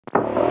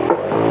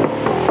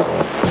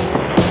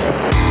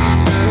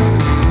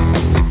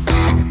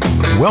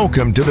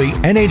Welcome to the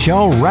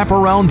NHL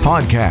Wraparound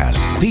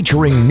podcast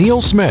featuring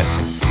Neil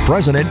Smith,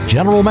 President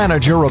General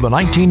Manager of the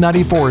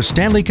 1994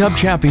 Stanley Cup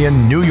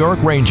champion New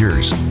York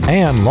Rangers,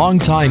 and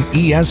longtime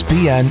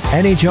ESPN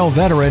NHL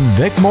veteran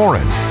Vic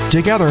Morin.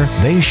 Together,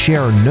 they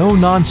share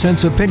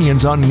no-nonsense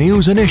opinions on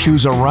news and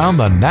issues around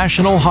the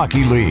National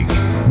Hockey League.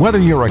 Whether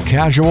you're a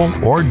casual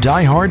or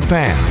diehard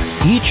fan,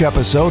 each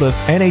episode of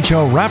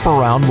NHL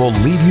Wraparound will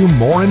leave you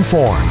more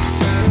informed.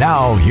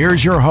 Now,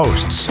 here's your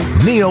hosts,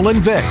 Neil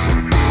and Vic.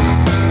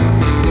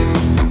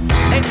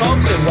 Hey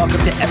folks, and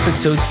welcome to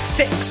episode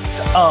 6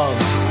 of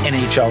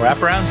NHL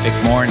Wraparound. Vic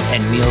Morin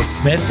and Neil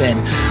Smith.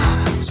 And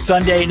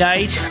Sunday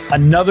night,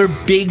 another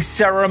big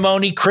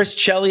ceremony. Chris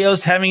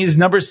Chelios having his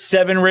number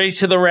 7 raised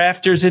to the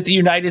rafters at the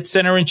United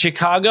Center in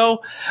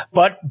Chicago.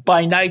 But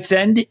by night's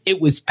end,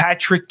 it was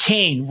Patrick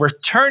Kane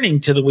returning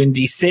to the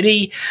Windy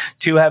City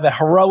to have a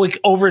heroic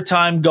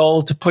overtime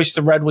goal to push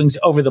the Red Wings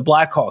over the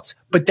Blackhawks.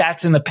 But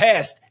that's in the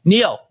past.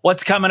 Neil,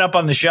 what's coming up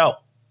on the show?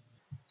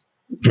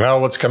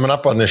 Well, what's coming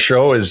up on the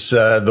show is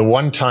the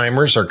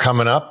one-timers are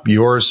coming up,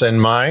 yours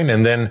and mine.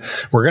 And then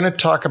we're going to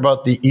talk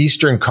about the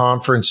Eastern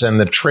Conference and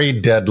the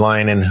trade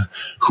deadline and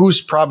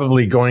who's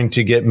probably going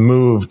to get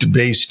moved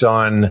based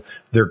on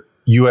their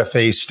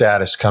UFA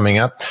status coming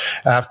up.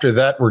 After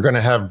that, we're going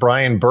to have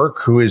Brian Burke,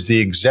 who is the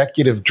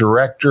executive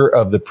director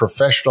of the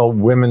Professional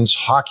Women's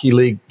Hockey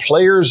League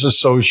Players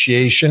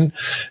Association.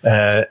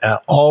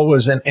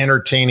 Always an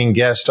entertaining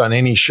guest on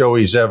any show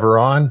he's ever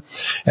on.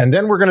 And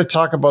then we're going to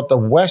talk about the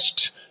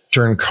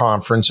Western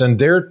Conference and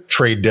their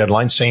trade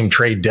deadline, same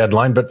trade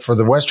deadline, but for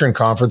the Western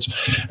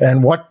Conference,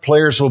 and what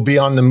players will be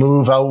on the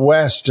move out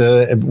west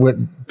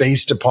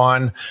based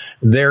upon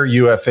their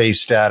UFA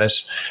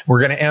status. We're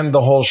going to end the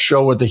whole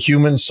show with the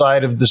human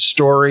side of the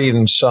story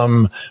and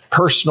some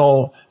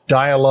personal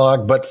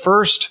dialogue. But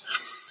first,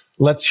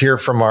 let's hear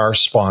from our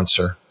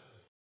sponsor.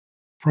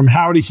 From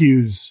Howdy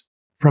Hughes,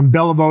 from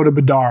Bellevue to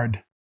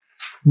Bedard,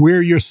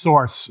 we're your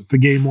source for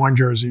game-worn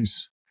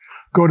jerseys.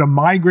 Go to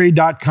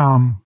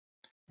mygray.com,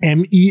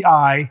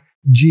 MEIGRAY.com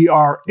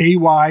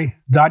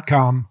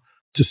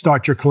to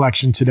start your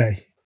collection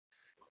today.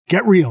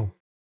 Get real.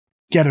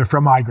 Get it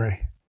from iGray.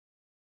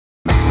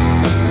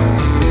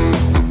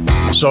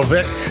 So,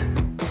 Vic,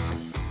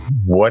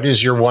 what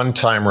is your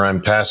one-timer? I'm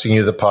passing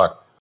you the puck.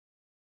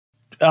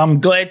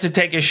 I'm glad to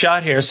take a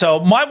shot here. So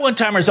my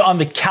one-timer is on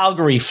the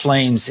Calgary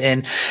Flames.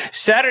 And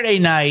Saturday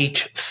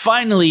night,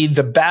 finally,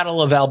 the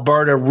Battle of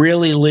Alberta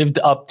really lived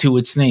up to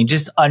its name.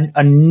 Just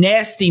a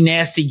nasty,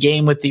 nasty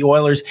game with the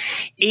Oilers.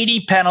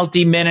 80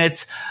 penalty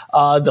minutes.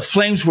 The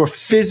Flames were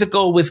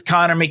physical with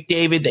Connor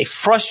McDavid. They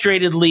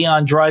frustrated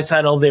Leon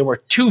Draisaitl. There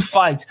were 2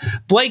 fights.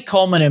 Blake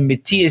Coleman and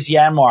Matthias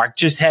Janmark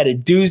just had a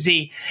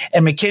doozy.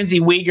 And Mackenzie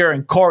Weegar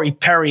and Corey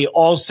Perry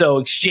also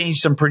exchanged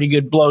some pretty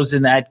good blows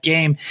in that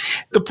game.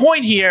 The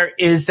point here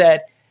is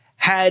that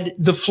had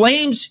the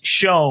Flames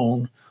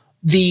shown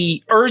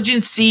the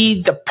urgency,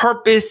 the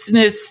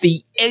purposeness,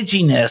 the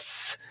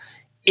edginess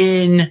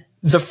in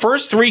the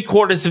first 3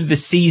 quarters of the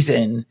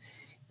season,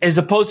 as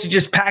opposed to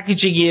just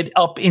packaging it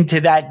up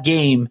into that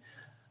game,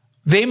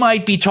 they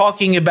might be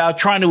talking about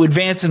trying to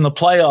advance in the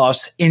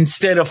playoffs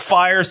instead of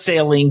fire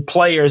sailing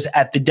players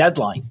at the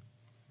deadline.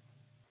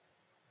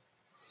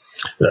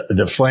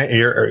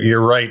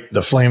 You're right.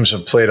 The Flames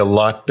have played a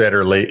lot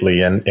better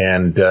lately, and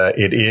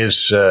it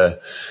is a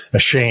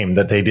shame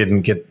that they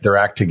didn't get their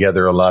act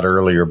together a lot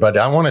earlier. But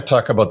I want to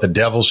talk about the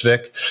Devils,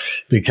 Vic,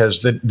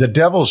 because the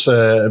Devils,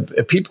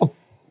 people,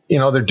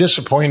 they're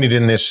disappointed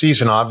in this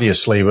season,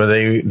 obviously, but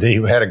they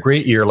had a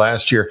great year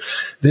last year.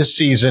 This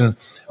season,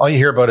 all you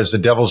hear about is the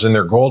Devils and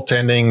their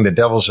goaltending, the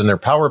Devils and their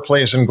power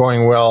play isn't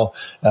going well.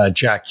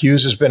 Jack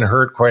Hughes has been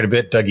hurt quite a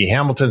bit. Dougie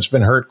Hamilton's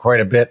been hurt quite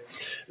a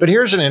bit. But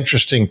here's an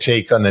interesting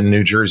take on the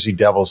New Jersey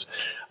Devils.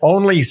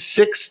 Only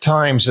 6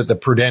 times at the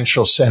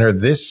Prudential Center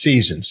this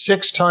season,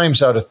 6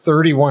 times out of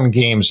 31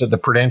 games at the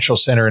Prudential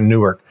Center in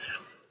Newark,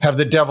 have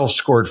the Devils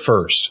scored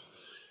first.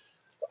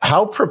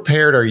 How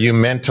prepared are you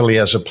mentally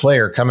as a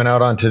player coming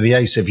out onto the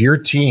ice if your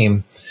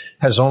team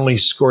has only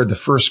scored the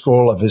first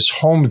goal of his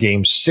home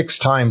game 6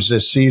 times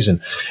this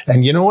season?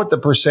 And you know what the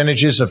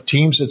percentage is of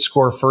teams that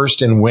score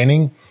first in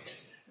winning?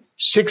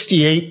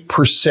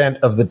 68%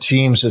 of the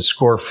teams that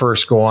score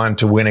first go on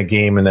to win a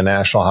game in the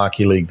National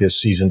Hockey League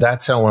this season.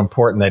 That's how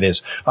important that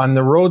is. On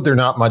the road, they're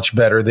not much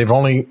better. They've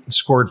only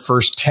scored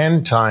first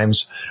 10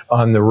 times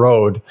on the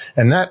road.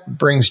 And that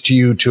brings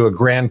you to a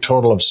grand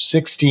total of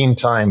 16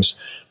 times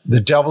the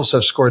Devils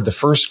have scored the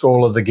first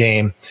goal of the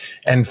game,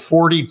 and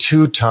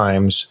 42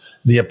 times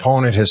the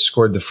opponent has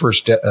scored the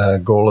first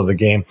goal of the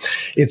game.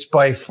 It's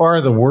by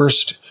far the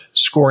worst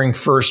scoring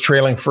first,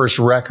 trailing first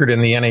record in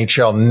the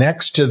NHL.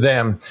 Next to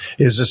them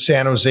is the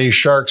San Jose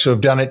Sharks, who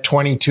have done it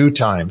 22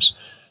 times.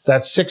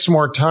 That's 6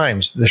 more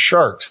times the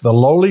Sharks, the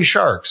lowly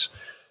Sharks,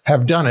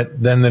 have done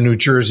it than the New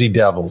Jersey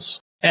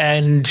Devils.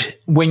 And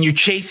when you're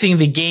chasing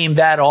the game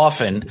that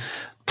often,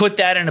 put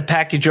that in a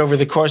package over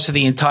the course of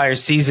the entire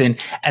season,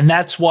 and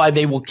that's why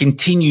they will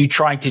continue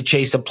trying to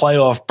chase a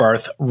playoff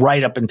berth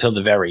right up until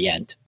the very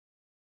end.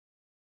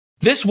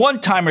 This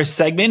one-timer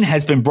segment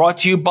has been brought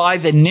to you by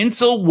the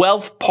Guentzel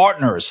Wealth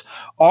Partners.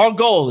 Our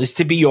goal is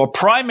to be your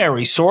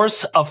primary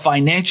source of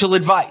financial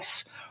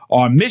advice.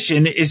 Our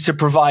mission is to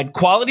provide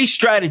quality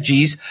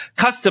strategies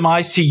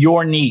customized to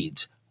your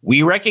needs.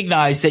 We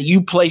recognize that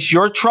you place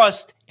your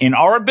trust in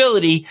our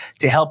ability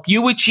to help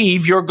you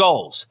achieve your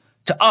goals.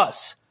 To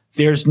us,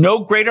 there's no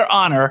greater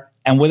honor,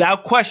 and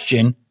without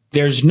question,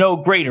 there's no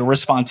greater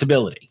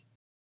responsibility.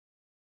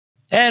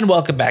 And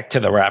welcome back to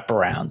the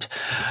Wraparound.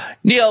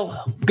 Neil,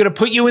 I'm going to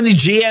put you in the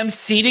GM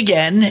seat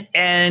again.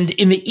 And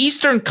in the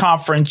Eastern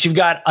Conference, you've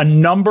got a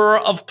number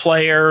of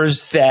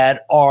players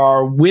that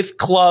are with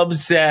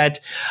clubs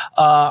that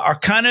are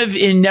kind of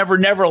in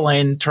never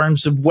land in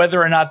terms of whether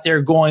or not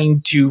they're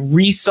going to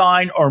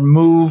re-sign or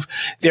move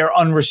their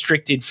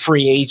unrestricted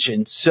free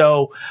agents.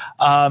 So,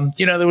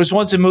 there was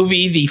once a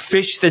movie, The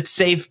Fish That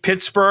Saved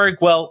Pittsburgh.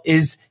 Well,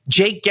 is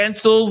Jake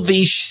Guentzel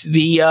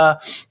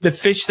the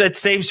fish that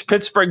saves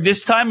Pittsburgh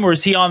this time, or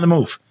is he on the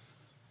move?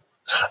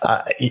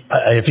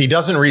 If he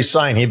doesn't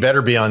re-sign, he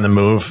better be on the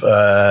move.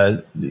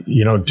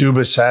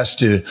 Dubas has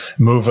to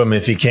move him.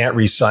 If he can't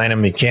re-sign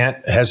him, he can't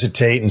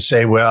hesitate and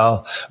say,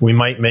 well, we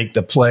might make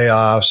the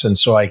playoffs, and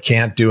so I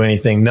can't do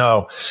anything.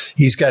 No,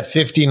 he's got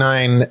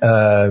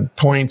 59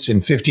 points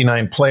in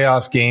 59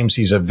 playoff games.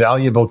 He's a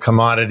valuable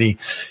commodity.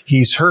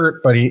 He's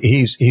hurt, but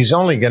he's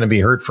only going to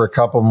be hurt for a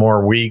couple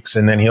more weeks,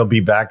 and then he'll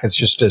be back. It's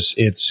just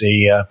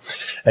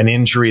an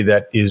injury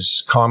that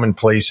is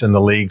commonplace in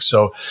the league.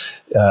 So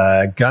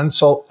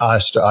Guentzel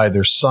has to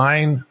either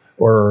sign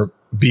or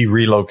be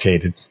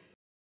relocated.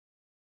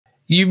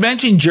 You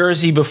mentioned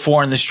Jersey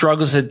before and the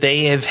struggles that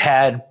they have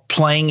had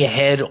playing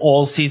ahead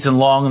all season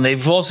long, and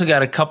they've also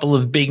got a couple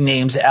of big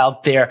names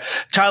out there,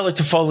 Tyler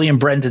Toffoli and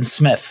Brendan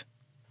Smith.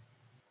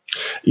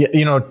 Yeah,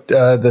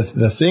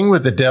 the thing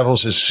with the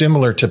Devils is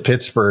similar to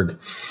Pittsburgh,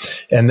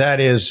 and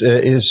that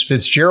is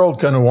Fitzgerald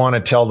going to want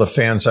to tell the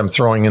fans, I'm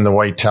throwing in the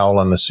white towel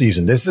on the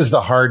season? This is the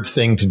hard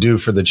thing to do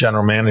for the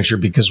general manager,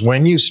 because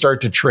when you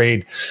start to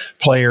trade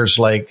players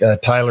like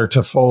Tyler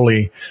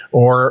Toffoli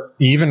or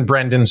even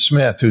Brendan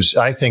Smith, who's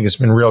I think has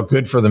been real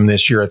good for them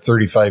this year at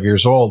 35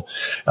 years old,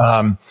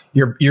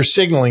 you're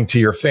signaling to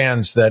your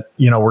fans that,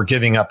 we're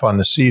giving up on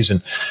the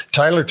season.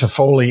 Tyler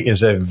Toffoli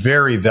is a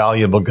very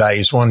valuable guy.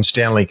 He's won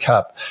Stanley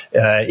Cup.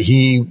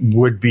 He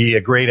would be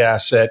a great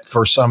asset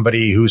for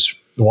somebody who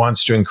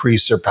wants to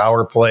increase their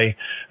power play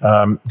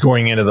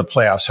going into the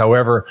playoffs.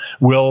 However,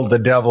 will the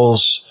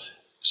Devils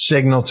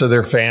signal to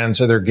their fans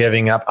that they're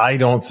giving up? I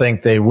don't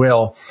think they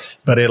will,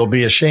 but it'll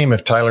be a shame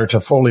if Tyler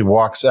Toffoli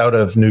walks out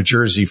of New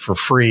Jersey for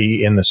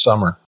free in the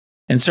summer.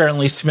 And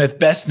certainly Smith,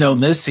 best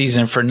known this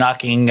season for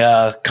knocking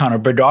Connor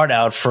Bedard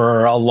out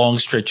for a long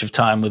stretch of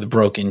time with a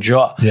broken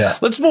jaw. Yeah.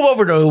 Let's move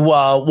over to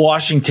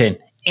Washington.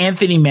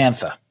 Anthony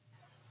Mantha.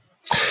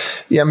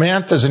 Yeah,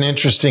 Mantha's an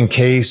interesting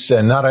case,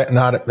 and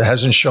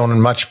hasn't shown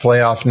much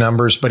playoff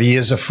numbers, but he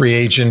is a free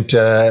agent,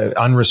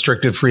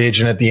 unrestricted free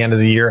agent at the end of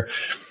the year.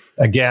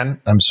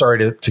 Again, I'm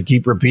sorry to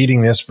keep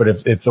repeating this, but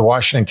if the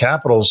Washington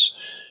Capitals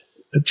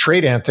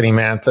trade Anthony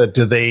Mantha,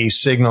 do they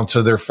signal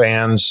to their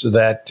fans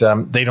that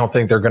they don't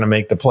think they're going to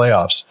make the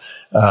playoffs?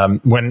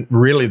 When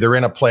really they're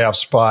in a playoff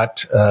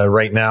spot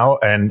right now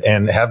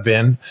and have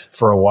been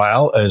for a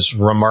while, as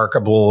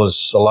remarkable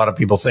as a lot of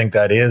people think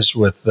that is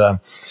with the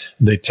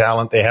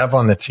talent they have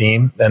on the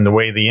team and the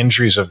way the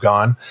injuries have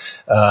gone.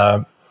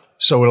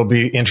 So it'll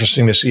be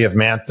interesting to see if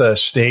Mantha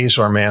stays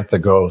or Mantha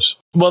goes.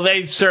 Well,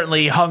 they've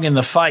certainly hung in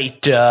the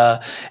fight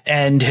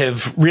and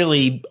have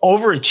really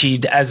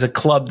overachieved as a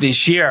club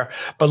this year.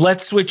 But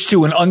let's switch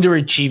to an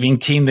underachieving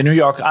team, the New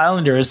York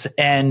Islanders,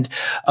 and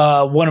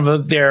one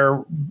of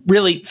their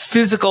really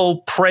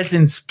physical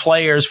presence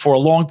players for a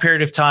long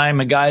period of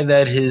time, a guy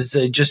that has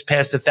just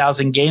passed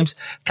 1,000 games,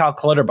 Cal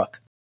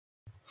Clutterbuck.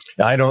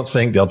 I don't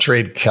think they'll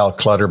trade Cal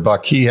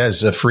Clutterbuck. He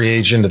has a free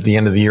agent at the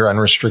end of the year,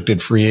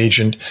 unrestricted free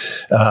agent.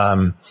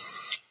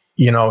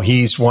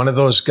 He's one of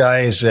those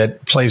guys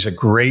that plays a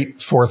great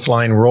fourth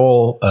line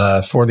role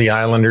for the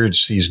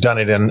Islanders. He's done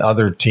it in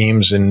other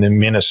teams, and in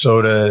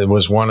Minnesota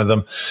was one of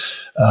them.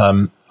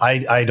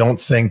 I don't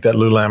think that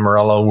Lou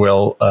Lamoriello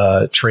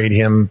will trade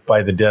him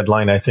by the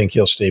deadline. I think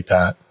he'll stay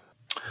pat.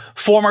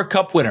 Former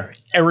Cup winner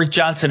Eric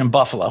Johnson in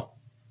Buffalo.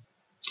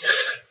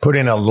 Put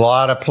in a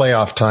lot of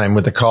playoff time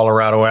with the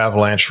Colorado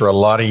Avalanche for a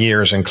lot of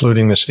years,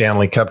 including the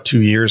Stanley Cup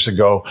 2 years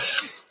ago.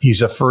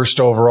 He's a first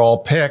overall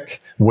pick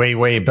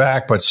way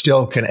back, but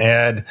still can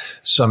add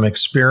some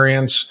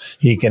experience.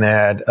 He can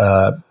add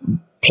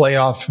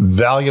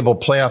valuable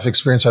playoff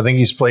experience. I think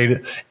he's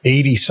played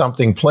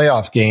 80-something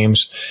playoff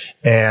games,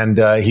 and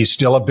he's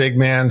still a big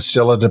man,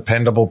 still a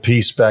dependable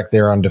piece back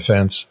there on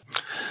defense.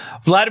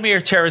 Vladimir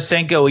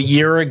Tarasenko a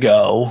year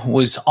ago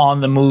was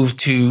on the move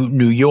to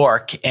New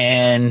York,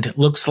 and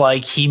looks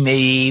like he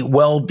may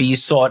well be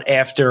sought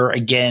after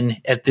again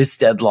at this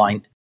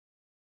deadline.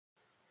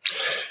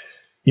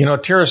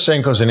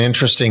 Tarasenko's an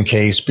interesting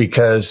case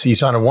because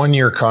he's on a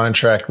one-year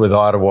contract with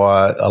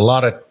Ottawa. A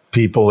lot of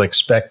people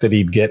expect that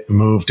he'd get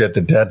moved at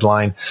the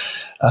deadline.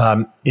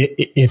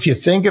 If you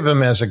think of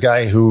him as a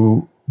guy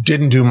who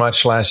didn't do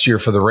much last year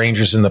for the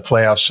Rangers in the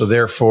playoffs. So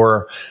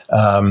therefore,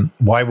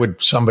 why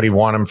would somebody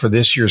want him for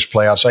this year's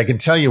playoffs? I can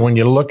tell you, when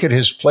you look at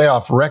his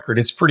playoff record,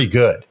 it's pretty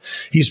good.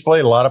 He's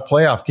played a lot of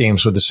playoff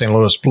games with the St.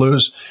 Louis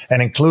Blues,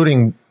 and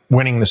including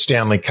winning the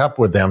Stanley Cup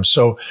with them.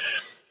 So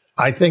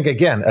I think,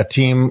 again, a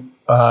team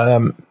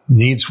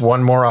needs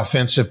one more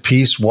offensive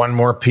piece, one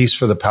more piece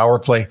for the power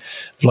play.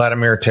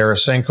 Vladimir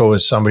Tarasenko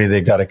is somebody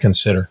they got to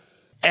consider.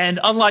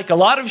 And unlike a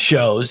lot of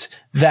shows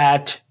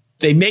that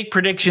they make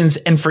predictions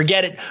and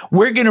forget it,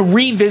 we're going to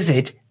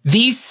revisit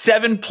these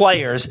 7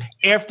 players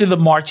after the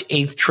March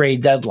 8th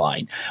trade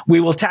deadline.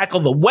 We will tackle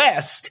the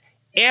West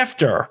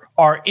after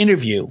our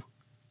interview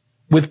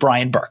with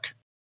Brian Burke.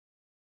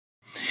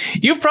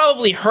 You've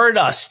probably heard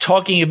us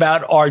talking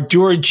about our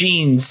Dura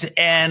jeans,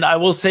 and I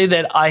will say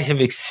that I have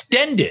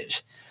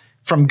extended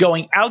from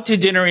going out to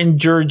dinner in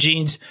Dura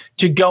jeans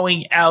to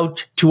going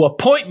out to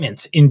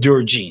appointments in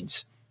Dura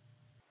jeans.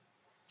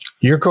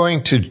 You're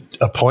going to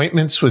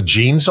appointments with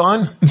jeans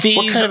on?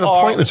 What kind of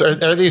appointments?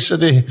 Are these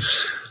the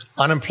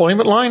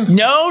unemployment line?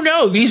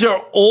 No. These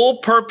are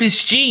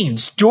all-purpose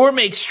jeans. Dura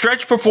makes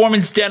stretch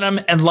performance denim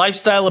and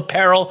lifestyle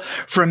apparel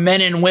for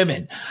men and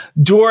women.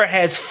 Dura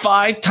has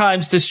 5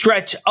 times the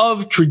stretch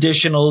of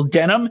traditional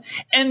denim,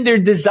 and they're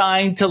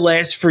designed to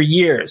last for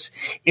years.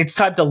 It's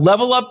time to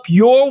level up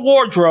your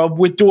wardrobe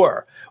with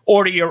Dura.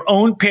 Order your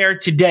own pair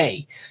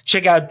today.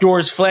 Check out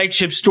Dura's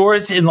flagship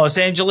stores in Los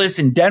Angeles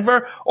and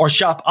Denver, or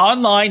shop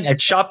online at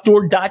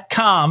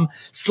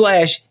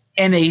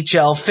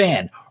shopdura.com/NHL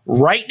fan.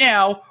 Right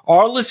now,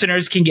 our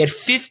listeners can get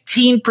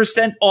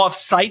 15% off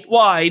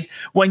site-wide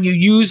when you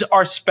use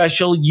our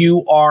special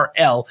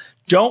URL.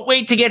 Don't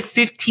wait to get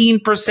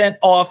 15%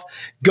 off.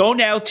 Go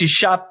now to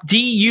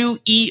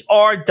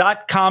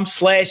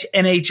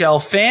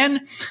shopdura.com/NHL fan.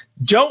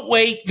 Don't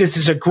wait. This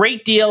is a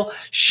great deal.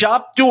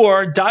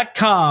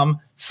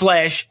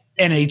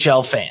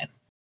 Shopdura.com/NHL fan.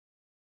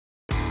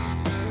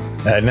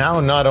 And now,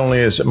 not only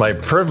is it my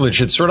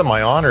privilege, it's sort of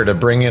my honor to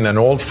bring in an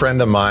old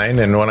friend of mine.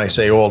 And when I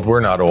say old,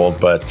 we're not old,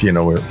 but,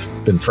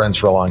 we've been friends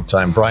for a long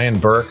time. Brian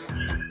Burke,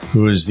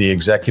 who is the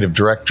executive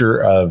director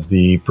of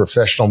the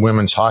Professional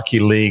Women's Hockey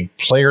League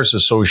Players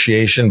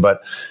Association.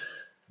 But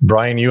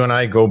Brian, you and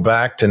I go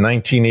back to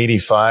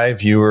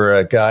 1985. You were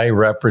a guy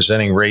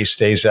representing Ray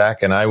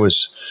Staszak, and I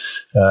was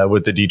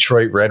with the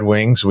Detroit Red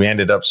Wings. We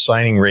ended up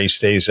signing Ray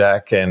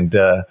Staszak, and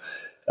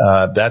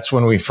that's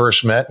when we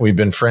first met. We've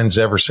been friends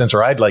ever since,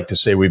 or I'd like to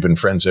say we've been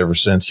friends ever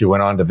since. You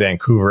went on to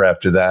Vancouver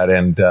after that,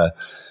 and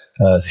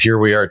here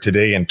we are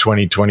today in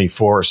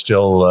 2024,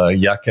 still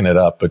yucking it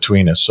up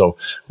between us. So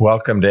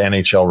welcome to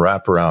NHL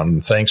Wraparound,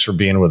 and thanks for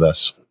being with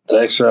us.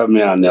 Thanks for having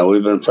me on, Neil.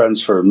 We've been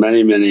friends for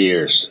many, many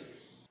years.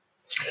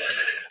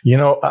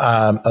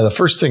 The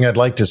first thing I'd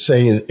like to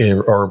say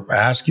or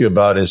ask you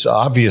about is,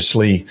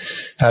 obviously,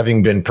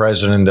 having been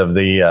president of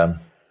the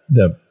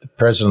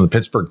president of the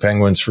Pittsburgh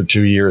Penguins for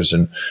 2 years,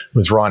 and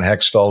with Ron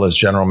Hextall as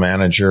general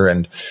manager,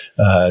 and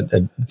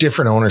a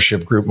different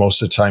ownership group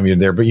most of the time you're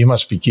there, but you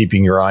must be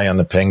keeping your eye on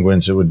the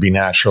Penguins. It would be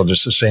natural,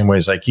 just the same way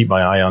as I keep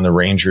my eye on the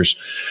Rangers.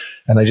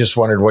 And I just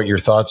wondered what your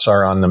thoughts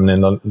are on them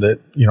in the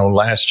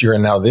last year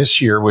and now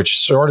this year, which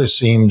sort of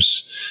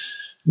seems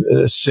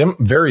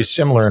very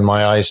similar in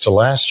my eyes to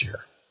last year.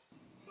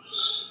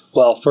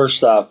 Well,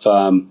 first off,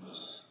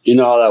 you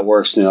know how that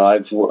works, Neil.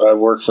 I've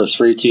worked for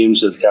 3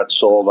 teams that got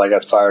sold. I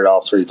got fired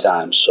all 3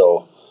 times.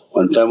 So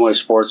when Fenway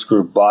Sports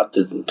Group bought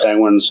the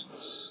Penguins,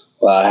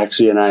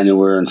 Hexie and I knew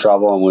we were in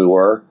trouble, and we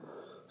were.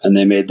 And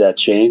they made that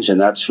change,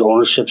 and that's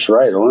ownership's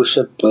right.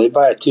 Ownership, they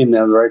buy a team, they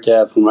have the right to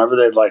have whomever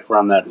they'd like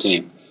run that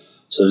team.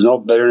 So there's no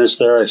bitterness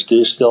there. I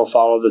do still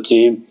follow the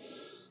team.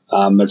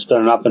 It's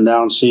been an up and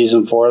down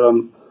season for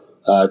them.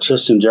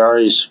 Tristan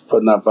Jarry's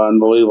putting up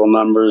unbelievable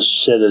numbers.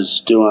 Sid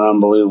is doing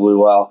unbelievably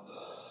well.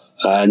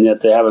 And yet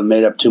they haven't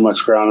made up too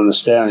much ground in the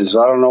standings.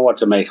 So I don't know what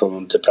to make of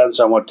them. Depends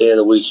on what day of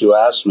the week you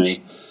ask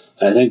me.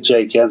 And I think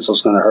Jake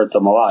Guentzel's going to hurt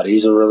them a lot.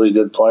 He's a really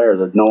good player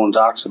that no one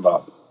talks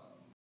about.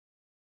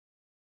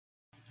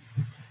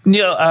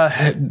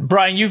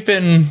 Brian, you've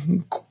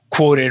been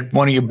quoted,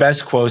 one of your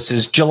best quotes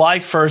is, July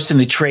 1st and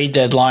the trade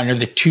deadline are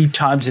the 2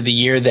 times of the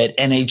year that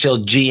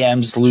NHL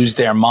GMs lose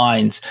their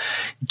minds.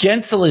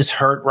 Guentzel is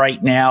hurt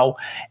right now,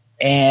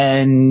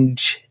 and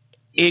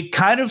it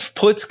kind of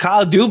puts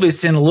Kyle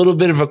Dubas in a little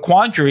bit of a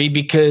quandary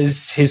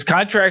because his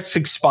contract's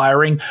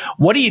expiring.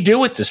 What do you do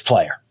with this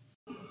player?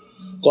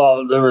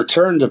 Well, the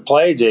return to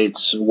play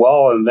date's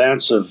well in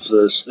advance of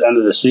the end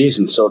of the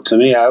season. So to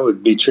me, I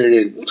would be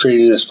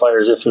treating this player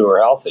as if he were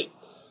healthy.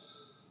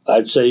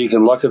 I'd say you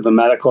can look at the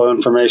medical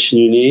information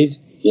you need.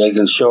 I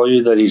can show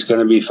you that he's going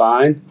to be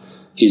fine.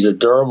 He's a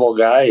durable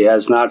guy. He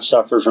has not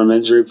suffered from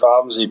injury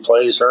problems. He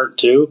plays hurt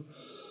too.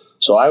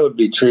 So I would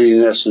be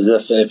treating this as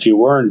if you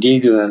were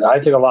indeed going to. I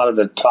think a lot of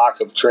the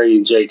talk of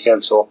trading Jake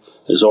Guentzel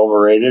is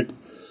overrated.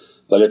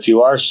 But if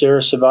you are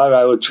serious about it,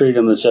 I would treat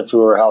him as if he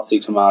were a healthy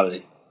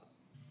commodity.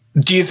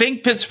 Do you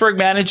think Pittsburgh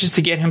manages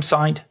to get him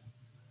signed?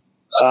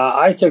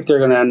 I think they're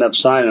going to end up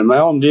signing him. My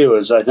own view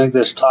is I think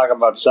this talk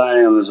about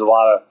signing him is a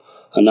lot of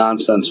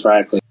nonsense,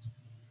 frankly.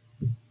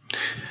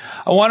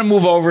 I want to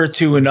move over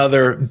to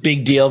another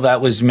big deal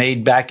that was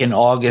made back in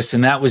August,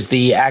 and that was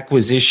the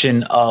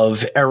acquisition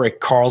of Erik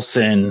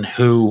Karlsson,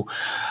 who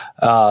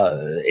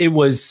it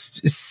was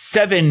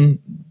 7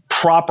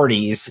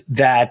 properties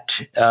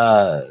that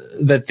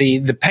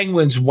the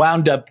Penguins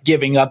wound up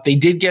giving up. They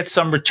did get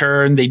some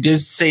return. They did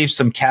save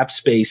some cap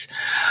space.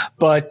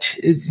 But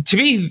to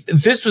me,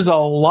 this was a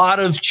lot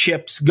of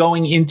chips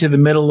going into the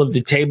middle of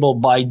the table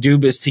by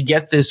Dubas to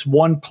get this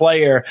one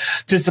player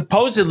to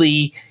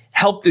supposedly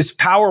help this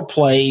power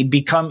play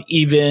become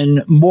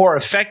even more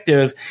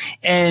effective.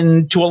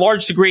 And to a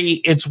large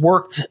degree, it's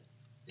worked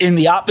in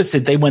the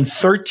opposite. They went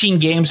 13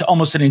 games,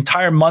 almost an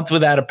entire month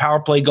without a power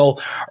play goal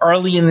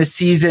early in the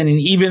season. And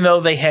even though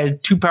they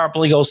had 2 power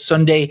play goals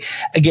Sunday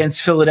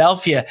against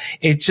Philadelphia,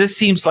 it just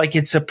seems like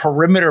it's a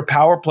perimeter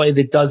power play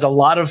that does a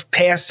lot of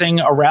passing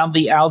around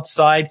the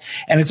outside.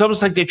 And it's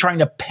almost like they're trying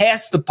to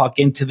pass the puck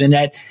into the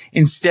net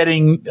instead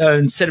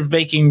of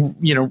making,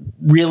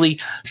 really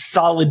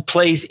solid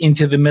plays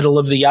into the middle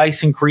of the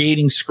ice and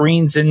creating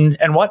screens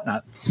and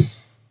whatnot.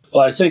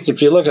 Well, I think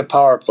if you look at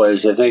power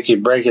plays, I think you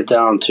break it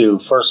down to,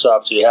 first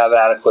off, do you have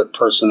adequate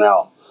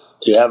personnel?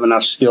 Do you have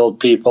enough skilled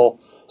people,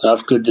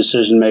 enough good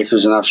decision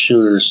makers, enough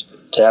shooters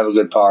to have a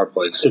good power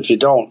play? Because if you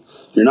don't,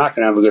 you're not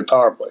going to have a good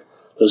power play.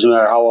 Doesn't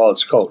matter how well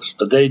it's coached,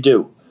 but they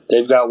do.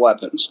 They've got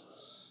weapons.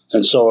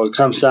 And so it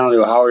comes down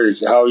to how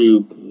are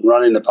you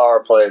running the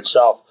power play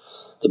itself.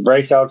 The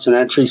breakouts and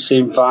entries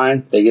seem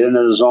fine. They get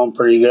into the zone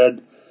pretty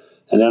good.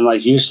 And then,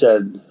 like you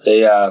said,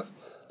 they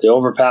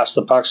overpass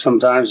the puck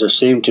sometimes, or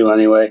seem to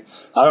anyway.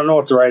 I don't know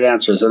what the right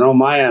answer is. I know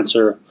my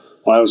answer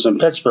when I was in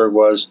Pittsburgh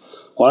was,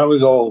 why don't we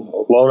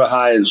go low to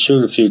high and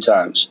shoot a few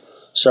times?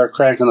 Start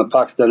cranking the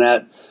puck at the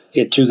net,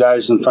 get 2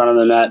 guys in front of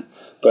the net.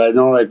 But I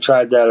know they've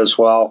tried that as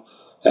well.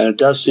 And it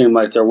does seem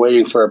like they're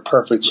waiting for a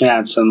perfect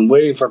chance and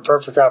waiting for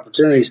perfect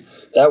opportunities.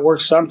 That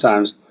works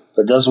sometimes,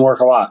 but it doesn't work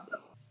a lot.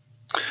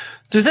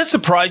 Does that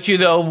surprise you,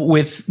 though,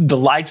 with the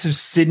likes of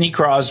Sidney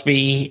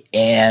Crosby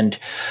and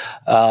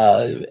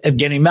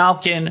Evgeny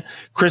Malkin,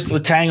 Chris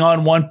Letang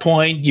on one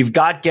point? You've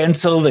got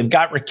Guentzel, they've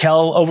got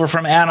Raquel over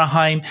from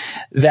Anaheim,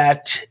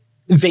 that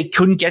they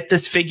couldn't get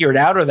this figured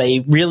out, or they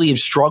really have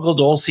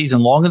struggled all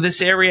season long in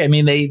this area? I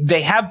mean,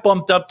 they have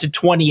bumped up to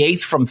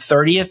 28th from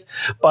 30th,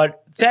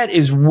 but that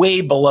is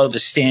way below the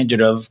standard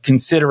of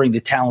considering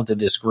the talent of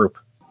this group.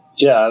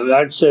 Yeah,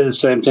 I'd say the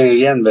same thing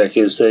again, Vic,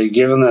 is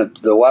given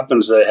the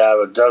weapons they have,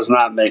 it does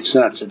not make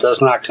sense. It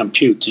does not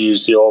compute, to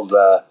use the old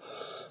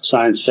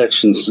science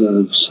fiction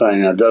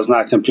saying. It does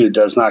not compute.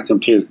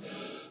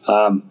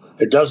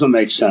 It doesn't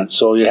make sense.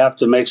 So you have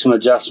to make some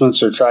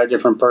adjustments or try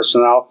different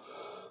personnel.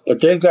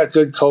 But they've got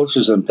good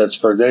coaches in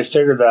Pittsburgh. They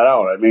figured that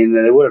out. I mean,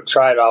 they would have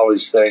tried all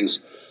these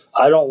things.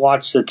 I don't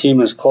watch the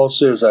team as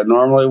closely as I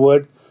normally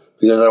would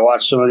because I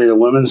watch so many of the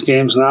women's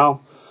games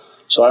now.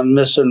 So I'm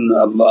missing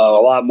a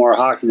lot more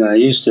hockey than I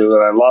used to,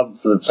 and I love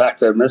the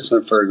fact that I'm missing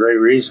it for a great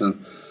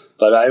reason.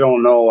 But I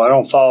don't know. I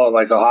don't follow it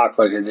like a hawk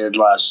like I did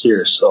last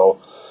year. So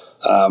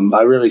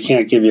I really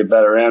can't give you a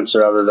better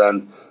answer other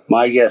than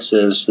my guess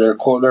is they're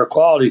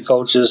quality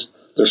coaches.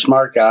 They're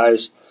smart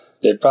guys.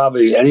 They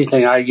probably,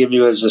 anything I give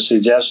you as a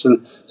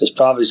suggestion is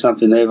probably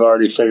something they've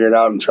already figured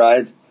out and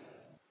tried.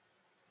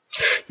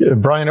 Yeah,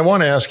 Brian, I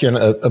want to ask you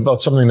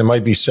about something that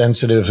might be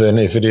sensitive, and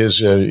if it is,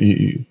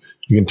 you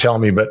can tell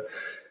me, but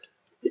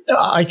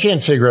I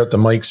can't figure out the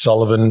Mike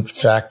Sullivan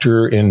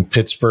factor in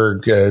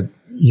Pittsburgh. They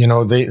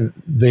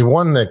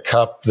won the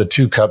cup, the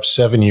 2 cups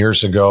 7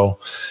 years ago.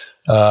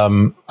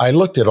 I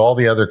looked at all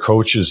the other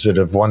coaches that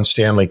have won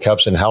Stanley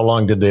Cups and how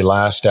long did they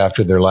last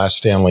after their last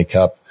Stanley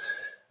Cup.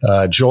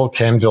 Joel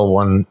Kenville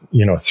won,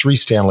 3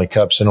 Stanley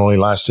Cups and only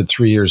lasted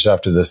 3 years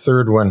after the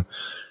third one.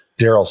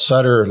 Darryl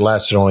Sutter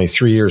lasted only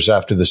 3 years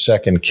after the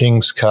second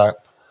Kings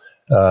Cup.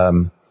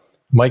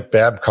 Mike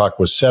Babcock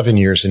was 7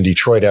 years in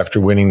Detroit after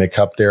winning the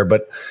cup there.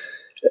 But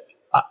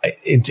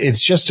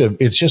it's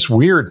just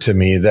weird to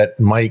me that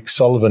Mike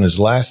Sullivan has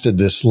lasted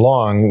this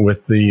long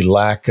with the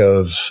lack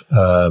of,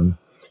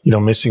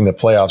 missing the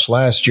playoffs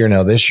last year.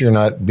 Now this year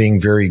not being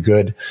very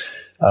good.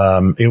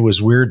 It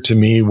was weird to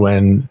me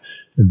when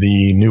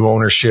the new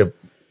ownership,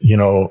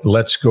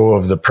 lets go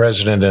of the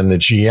president and the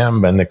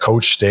GM and the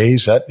coach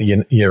stays. That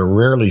you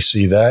rarely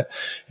see that.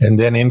 And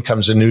then in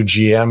comes a new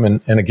GM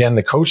and again,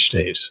 the coach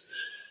stays.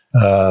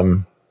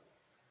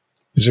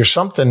 Is there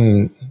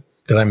something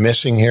that I'm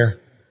missing here?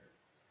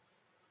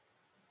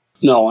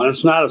 No, and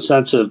it's not a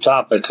sensitive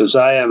topic because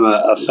I am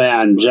a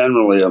fan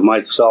generally of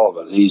Mike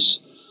Sullivan.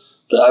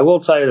 I will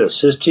tell you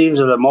this, his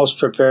teams are the most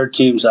prepared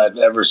teams I've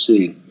ever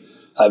seen.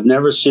 I've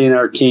never seen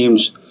our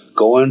teams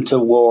go into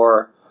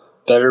war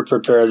better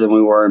prepared than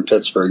we were in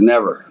Pittsburgh.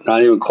 Never.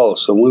 Not even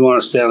close. When we won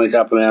a Stanley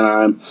Cup in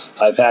Anaheim,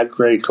 I've had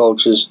great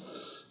coaches,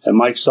 and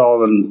Mike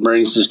Sullivan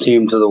brings his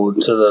team to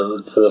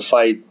the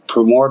fight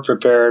more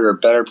prepared or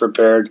better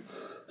prepared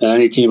than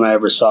any team I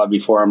ever saw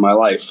before in my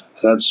life.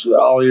 And that's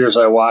all the years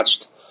I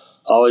watched,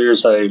 all the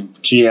years I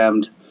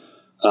GM'd.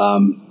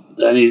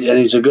 And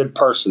he's a good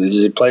person.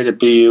 He played at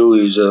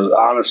BU. He's an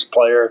honest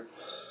player.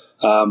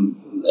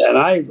 And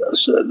I'm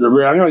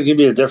going to give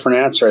you a different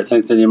answer, I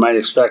think, than you might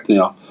expect,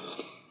 Neil.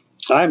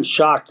 I'm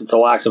shocked at the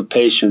lack of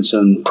patience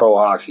in pro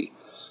hockey.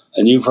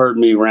 And you've heard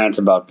me rant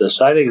about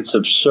this. I think it's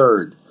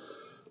absurd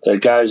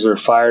that guys are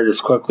fired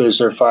as quickly as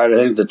they're fired. I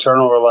think the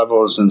turnover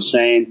level is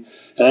insane.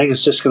 And I think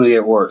it's just going to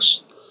get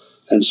worse.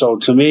 And so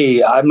to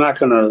me, I'm not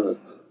going to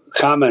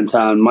comment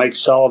on Mike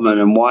Sullivan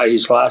and why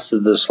he's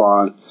lasted this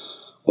long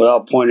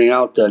without pointing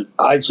out that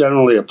I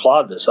generally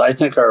applaud this. I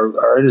think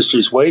our industry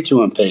is way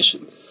too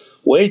impatient.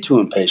 Way too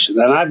impatient.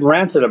 And I've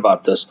ranted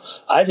about this.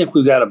 I think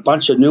we've got a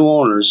bunch of new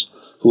owners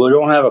who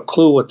don't have a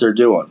clue what they're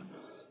doing.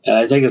 And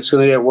I think it's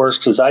going to get worse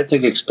because I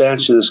think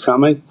expansion is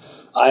coming.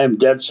 I am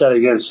dead set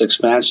against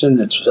expansion.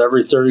 It's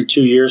every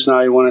 32 years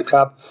now you win a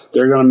cup.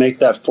 They're going to make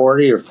that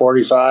 40 or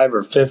 45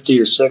 or 50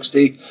 or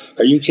 60.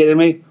 Are you kidding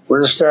me? We're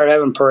going to start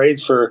having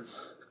parades for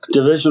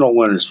divisional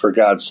winners, for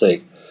God's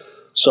sake.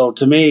 So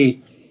to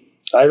me,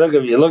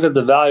 you look at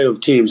the value of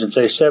teams. If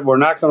they said we're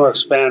not going to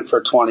expand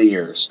for 20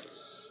 years,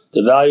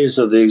 the values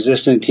of the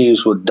existing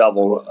teams would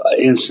double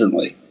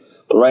instantly.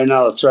 But right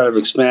now, the threat of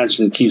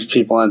expansion keeps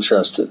people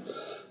interested.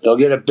 They'll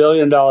get $1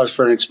 billion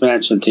for an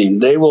expansion team.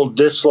 They will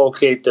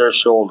dislocate their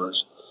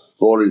shoulders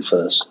voting for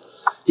this,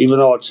 even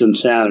though it's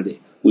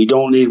insanity. We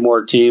don't need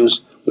more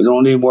teams. We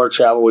don't need more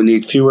travel. We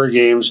need fewer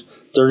games.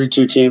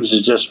 32 teams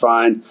is just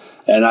fine.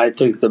 And I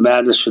think the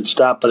madness should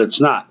stop, but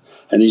it's not.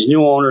 And these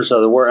new owners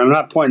are the worst. I'm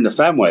not pointing to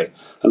Fenway.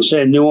 I'm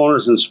saying new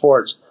owners in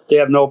sports, they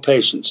have no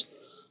patience.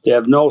 They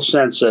have no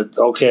sense that,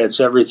 okay, it's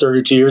every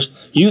 32 years.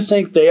 You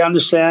think they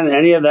understand,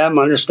 any of them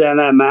understand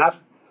that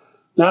math?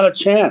 Not a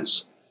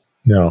chance.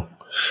 No.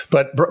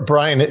 But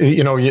Brian,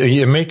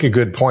 you make a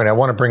good point. I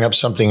want to bring up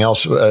something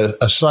else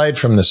aside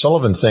from the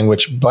Sullivan thing,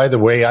 which, by the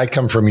way, I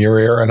come from your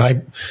era,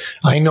 and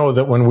I know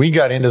that when we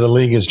got into the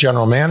league as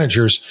general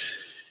managers,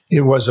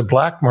 it was a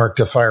black mark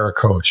to fire a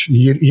coach.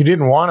 You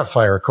didn't want to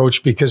fire a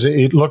coach because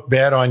it looked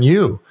bad on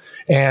you.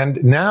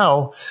 And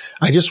now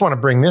I just want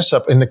to bring this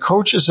up. And the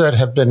coaches that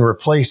have been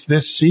replaced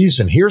this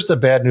season, here's the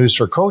bad news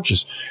for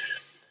coaches.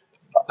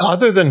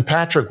 Other than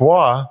Patrick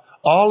Waugh,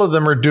 all of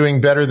them are doing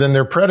better than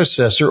their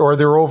predecessor, or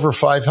they're over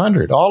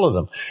 500, all of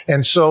them.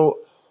 And so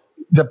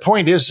the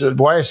point is,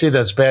 why I say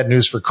that's bad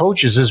news for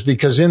coaches is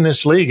because in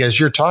this league, as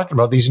you're talking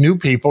about, these new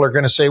people are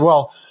going to say,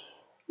 well,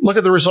 look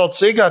at the results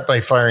they got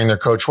by firing their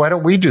coach. Why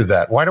don't we do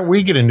that? Why don't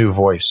we get a new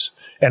voice?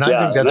 And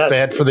I think that's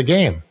bad for the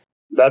game.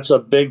 That's a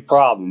big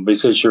problem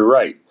because you're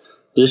right.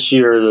 This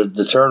year,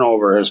 the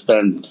turnover has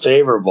been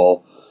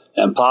favorable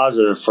and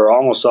positive for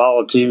almost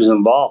all the teams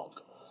involved.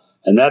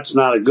 And that's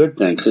not a good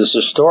thing because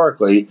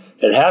historically,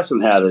 it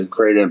hasn't had a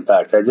great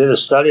impact. I did a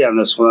study on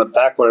this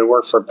back when I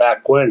worked for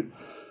Pat Quinn.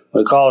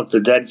 We call it the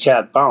dead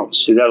cat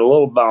bounce. You got a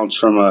little bounce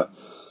from a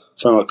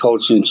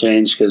coaching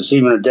change because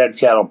even a dead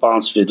cat will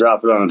bounce if you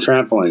drop it on a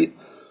trampoline,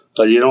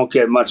 but you don't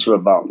get much of a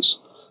bounce.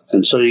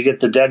 And so you get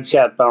the dead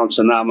cat bounce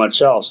and not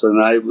much else.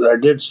 And I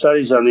did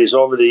studies on these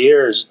over the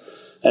years,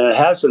 and it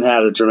hasn't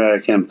had a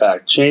dramatic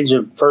impact. Change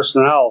of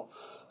personnel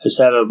has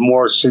had a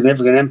more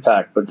significant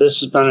impact, but this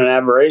has been an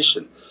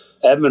aberration.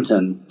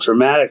 Edmonton,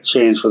 dramatic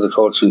change with the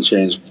coaching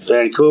change.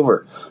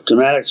 Vancouver,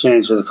 dramatic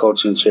change with the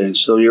coaching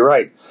change. So you're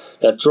right.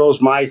 That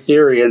throws my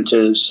theory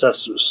into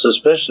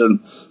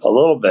suspicion a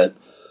little bit.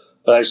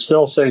 But I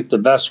still think the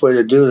best way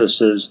to do this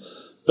is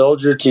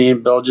build your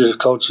team, build your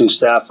coaching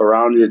staff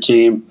around your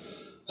team,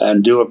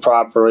 and do it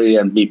properly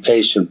and be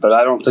patient. But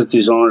I don't think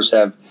these owners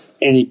have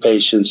any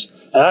patience.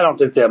 And I don't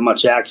think they have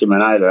much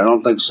acumen either. I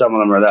don't think some of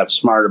them are that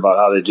smart about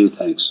how they do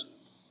things.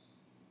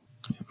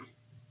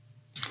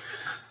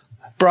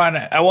 Brian,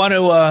 I want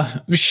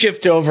to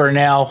shift over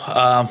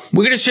now.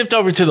 We're going to shift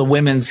over to the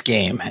women's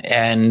game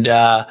and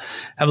have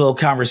a little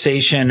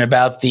conversation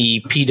about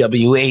the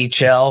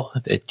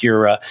PWHL, that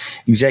you're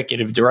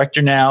executive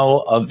director now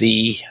of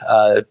the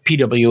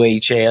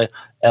PWHL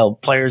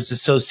Players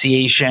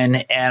Association,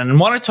 and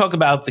want to talk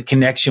about the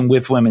connection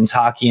with women's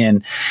hockey.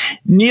 And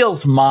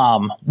Neil's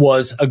mom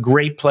was a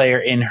great player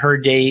in her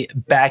day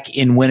back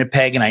in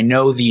Winnipeg, and I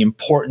know the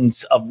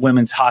importance of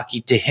women's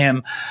hockey to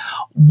him.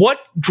 What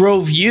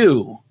drove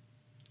you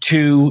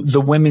to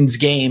the women's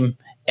game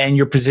and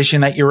your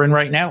position that you're in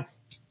right now?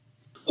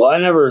 Well, I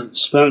never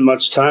spent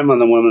much time on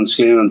the women's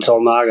game until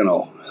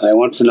Nagano. I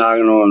went to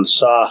Nagano and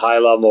saw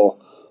high-level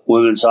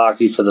women's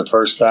hockey for the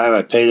first time.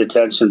 I paid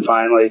attention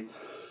finally.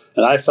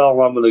 And I fell in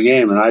love with the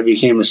game, and I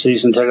became a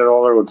season ticket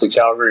holder with the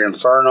Calgary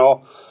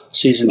Inferno,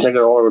 season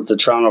ticket holder with the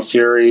Toronto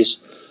Furies.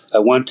 I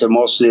went to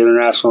most of the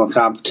international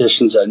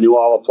competitions. I knew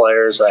all the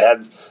players. I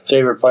had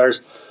favorite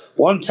players.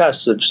 One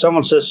test, if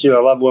someone says to you,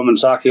 I love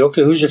women's hockey,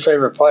 okay, who's your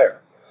favorite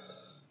player?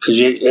 Because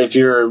if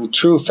you're a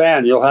true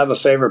fan, you'll have a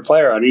favorite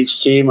player on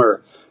each team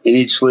or in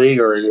each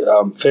league,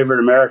 or favorite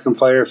American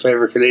player,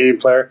 favorite Canadian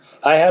player.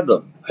 I had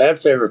them. I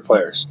had favorite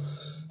players.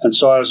 And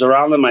so I was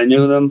around them. I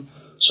knew them.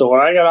 So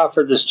when I got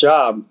offered this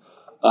job,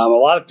 a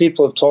lot of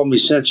people have told me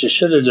since, you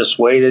should have just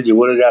waited. You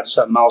would have got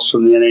something else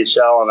from the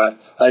NHL. And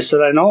I said,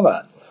 I know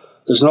that.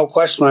 There's no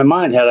question in my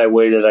mind. Had I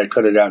waited, I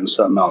could have gotten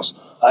something else.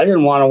 I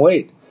didn't want to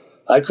wait.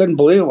 I couldn't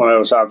believe it when I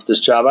was offered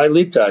this job. I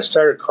leaped out. I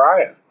started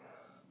crying.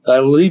 I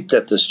leaped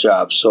at this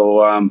job.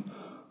 So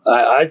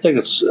I think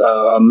it's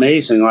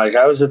amazing. Like,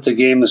 I was at the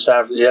game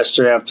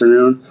yesterday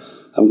afternoon.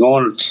 I'm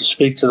going to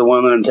speak to the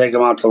women and take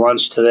them out to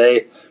lunch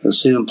today and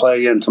see them play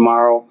again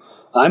tomorrow.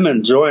 I'm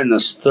enjoying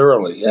this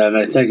thoroughly, and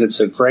I think it's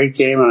a great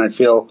game, and I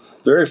feel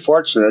very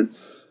fortunate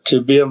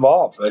to be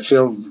involved. I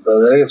think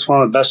it's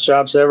one of the best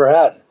jobs I ever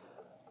had.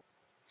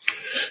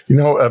 You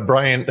know,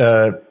 Brian,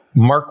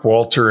 Mark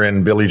Walter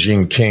and Billie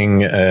Jean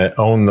King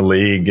own the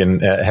league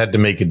and had to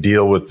make a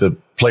deal with the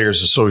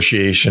Players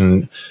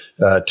Association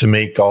to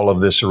make all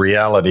of this a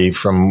reality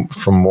from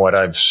what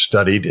I've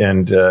studied.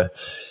 And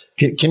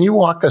can you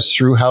walk us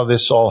through how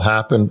this all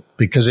happened?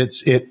 Because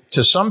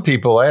to some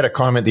people, I had a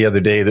comment the other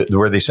day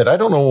where they said, I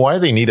don't know why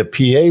they need a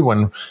PA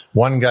when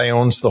one guy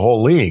owns the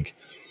whole league.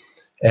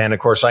 And of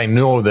course, I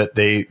know that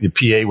the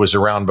PA was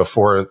around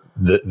before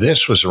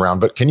this was around,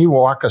 but can you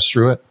walk us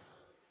through it?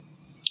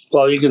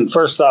 Well, you can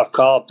first off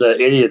call up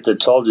the idiot that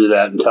told you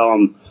that and tell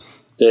him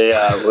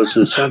it was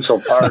an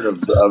essential part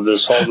of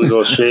this whole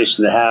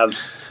negotiation to have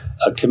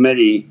a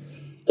committee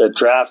that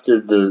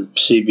drafted the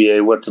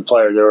CBA with the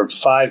player. There were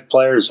 5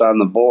 players on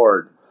the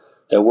board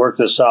that worked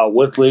this out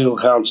with legal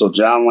counsel.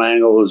 John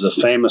Langle, who's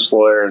a famous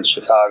lawyer in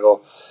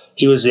Chicago,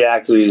 he was the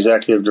acting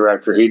executive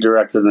director. He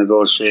directed the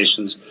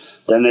negotiations.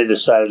 Then they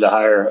decided to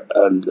hire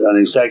an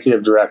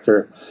executive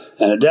director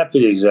and a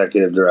deputy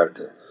executive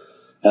director.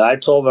 And I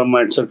told them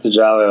when I took the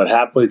job, I would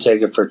happily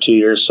take it for 2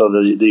 years. So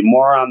the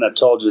moron that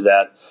told you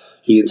that,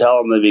 you can tell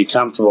them to be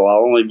comfortable.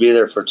 I'll only be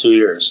there for 2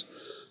 years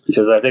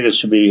because I think it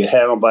should be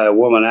handled by a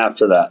woman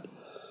after that.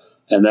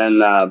 And then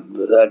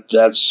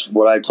that's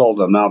what I told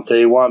them. Now, if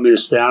they want me to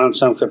stay on in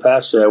some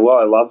capacity, I will.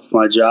 I love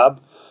my job.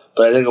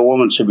 But I think a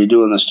woman should be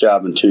doing this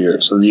job in 2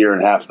 years, a year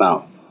and a half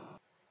now.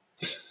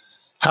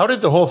 How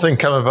did the whole thing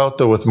come about,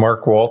 though, with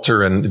Mark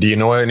Walter? And do you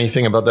know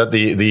anything about that,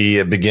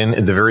 the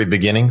very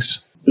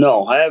beginnings?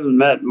 No, I haven't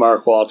met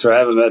Mark Walter. I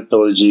haven't met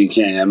Billie Jean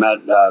King. I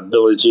met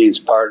Billie Jean's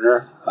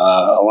partner,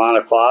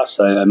 Alana Kloss.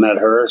 I met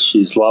her.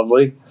 She's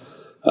lovely,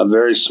 a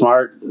very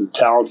smart,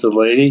 talented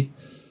lady.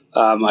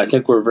 I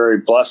think we're very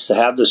blessed to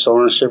have this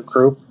ownership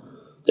group.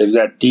 They've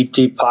got deep,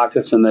 deep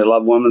pockets, and they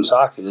love women's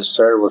hockey. This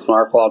started with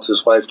Mark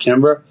Walter's wife,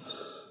 Kimbra.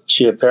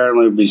 She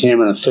apparently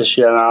became an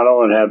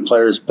aficionado and had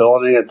players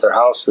billeting at their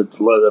house that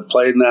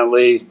played in that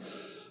league.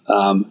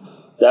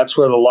 That's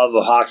where the love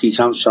of hockey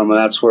comes from, and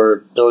that's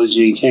where Billie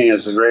Jean King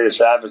is the greatest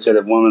advocate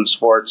of women's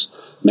sports,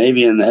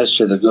 maybe in the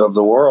history of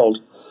the world,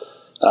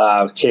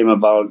 came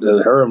about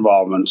her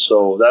involvement.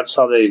 So that's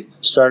how they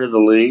started the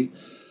league.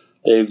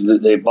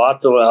 They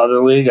bought the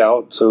other league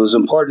out, so it was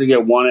important to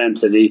get one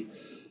entity,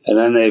 and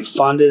then they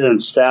funded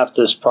and staffed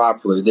this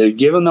properly. They've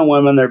given the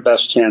women their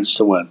best chance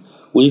to win.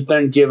 We've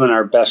been given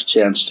our best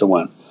chance to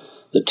win.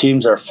 The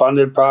teams are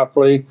funded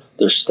properly.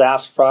 They're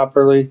staffed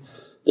properly.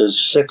 There's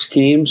 6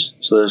 teams,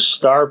 so there's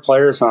star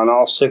players on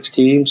all 6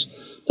 teams.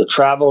 The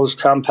travel is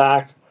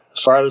compact.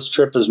 The farthest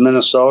trip is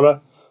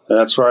Minnesota, and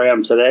that's where I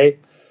am today.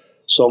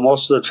 So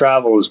most of the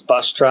travel is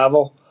bus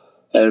travel,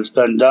 and it's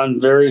been done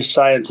very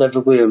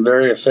scientifically and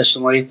very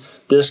efficiently.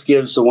 This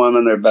gives the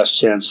women their best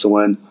chance to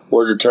win.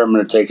 We're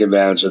determined to take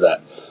advantage of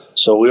that.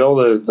 So we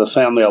owe the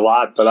family a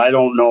lot, but I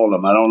don't know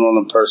them. I don't know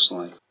them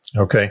personally.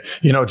 Okay.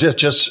 You know,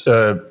 just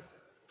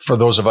for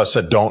those of us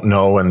that don't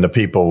know and the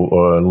people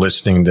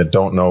listening that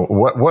don't know,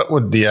 what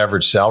would the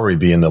average salary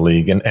be in the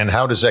league? And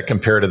how does that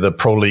compare to the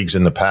pro leagues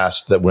in the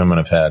past that women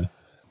have had?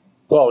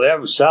 Well, the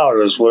average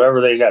salary was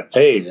whatever they got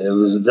paid. It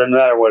didn't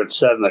matter what it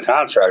said in the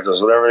contract. It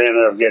was whatever they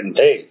ended up getting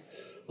paid.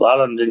 A lot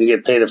of them didn't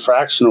get paid a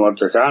fraction of what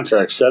their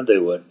contract said they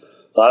would.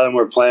 A lot of them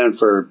were playing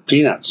for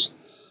peanuts.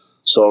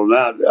 So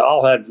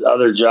all had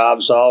other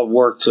jobs, all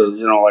worked to,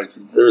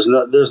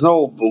 there's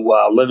no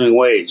living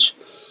wage.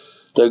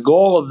 The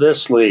goal of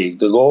this league,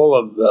 the goal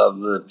of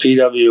the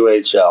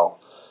PWHL,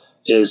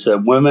 is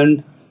that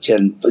women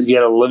can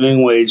get a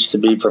living wage to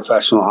be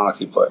professional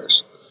hockey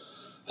players.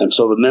 And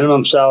so the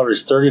minimum salary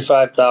is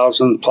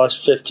 $35,000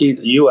 plus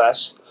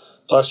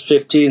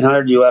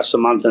 $1,500 US a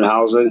month in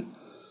housing.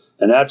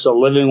 And that's a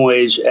living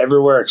wage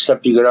everywhere,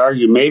 except you could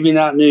argue maybe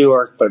not New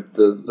York, but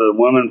the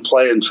women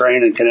play and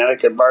train in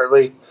Connecticut,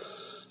 Bartley,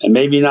 and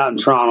maybe not in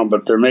Toronto,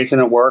 but they're making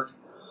it work.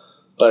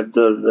 But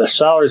the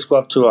salaries go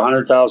up to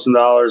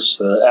 $100,000.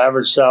 The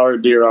average salary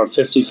would be around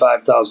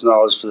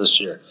 $55,000 for this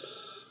year.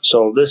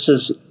 So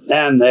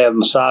and they have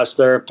massage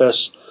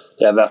therapists,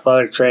 they have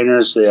athletic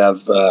trainers, they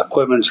have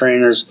equipment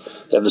trainers,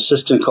 they have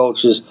assistant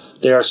coaches.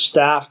 They are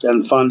staffed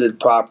and funded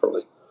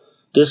properly.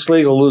 This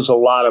league will lose a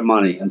lot of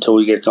money until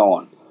we get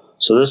going.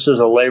 So this is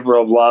a labor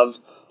of love.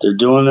 They're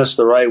doing this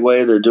the right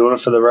way. They're doing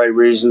it for the right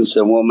reasons,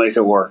 and we'll make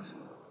it work.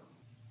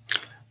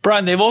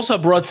 Brian, they've also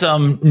brought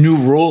some new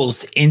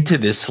rules into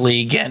this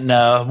league, and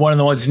one of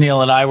the ones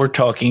Neil and I were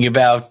talking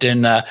about,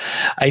 and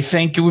I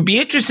think it would be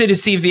interesting to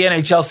see if the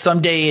NHL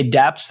someday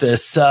adapts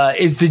this,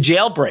 is the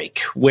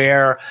jailbreak,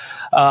 where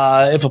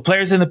if a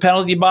player's in the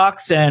penalty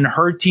box and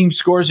her team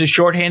scores a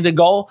shorthanded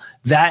goal,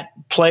 that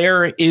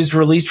player is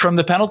released from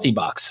the penalty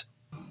box.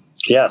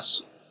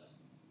 Yes.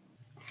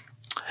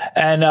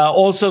 And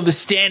also the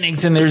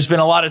standings, and there's been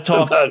a lot of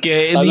talk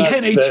in the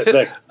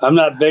NHL. I'm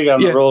not big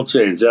on the role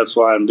change. That's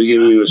why I'm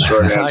giving you a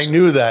short answer. I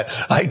knew that.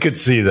 I could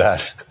see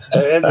that.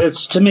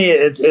 It's to me,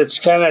 it's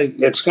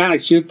kind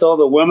of cute though.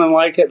 The women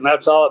like it, and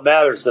that's all that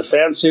matters. The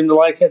fans seem to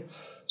like it.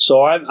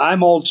 So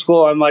I'm old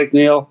school. I'm like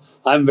Neil.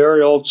 I'm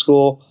very old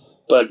school,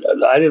 but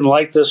I didn't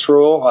like this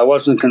rule. I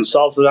wasn't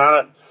consulted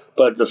on it,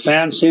 but the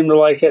fans seem to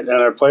like it,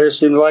 and our players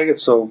seem to like it.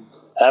 So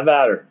have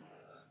at her.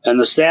 And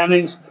the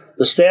standings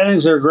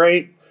are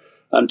great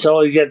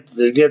until you get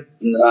the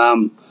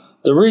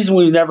reason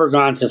we've never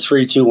gone to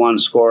 3-2-1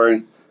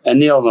 scoring, and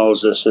Neil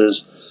knows this,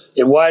 is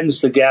it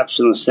widens the gaps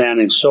in the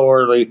standings so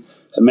early.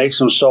 It makes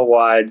them so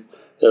wide.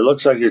 It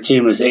looks like your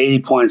team is 80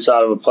 points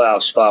out of a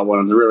playoff spot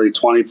when they're really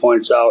 20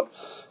 points out,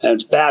 and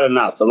it's bad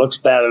enough. It looks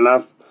bad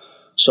enough.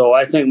 So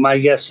I think my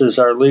guess is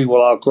our league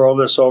will outgrow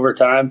this over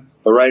time,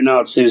 but right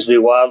now it seems to be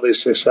wildly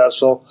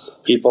successful.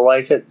 People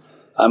like it.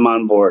 I'm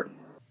on board.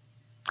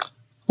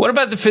 What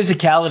about the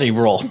physicality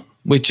rule,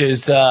 which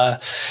is,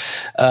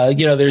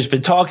 there's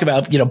been talk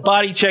about,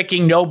 body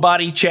checking, no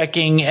body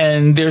checking,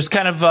 and there's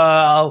kind of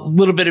a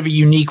little bit of a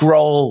unique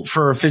role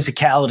for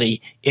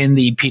physicality in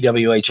the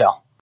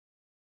PWHL.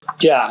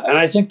 Yeah, and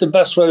I think the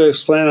best way to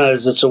explain that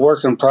is it's a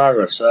work in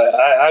progress.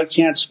 I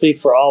can't speak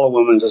for all the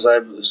women because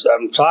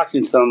I'm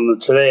talking to them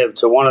today,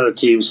 to one of the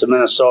teams in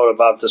Minnesota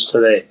about this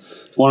today.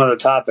 One of the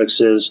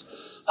topics is,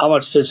 how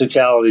much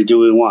physicality do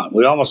we want?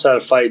 We almost had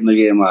a fight in the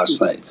game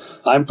last night.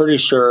 I'm pretty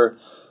sure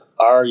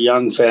our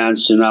young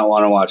fans do not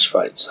want to watch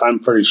fights. I'm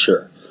pretty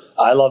sure.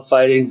 I love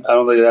fighting. I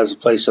don't think it has a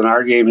place in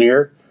our game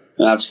here,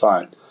 and that's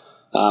fine.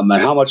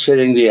 And how much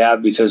hitting do you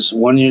have? Because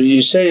when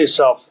you say to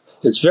yourself,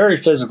 it's very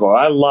physical.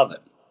 I love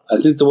it. I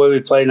think the way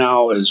we play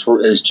now is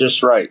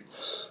just right.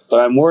 But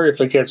I'm worried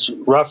if it gets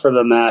rougher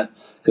than that,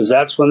 because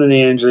that's when the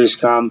knee injuries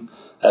come.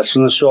 That's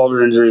when the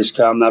shoulder injuries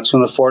come. That's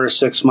when the 4 to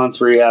 6 month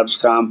rehabs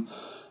come.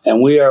 And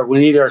we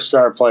need our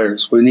star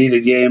players. We need a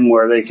game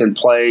where they can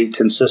play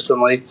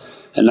consistently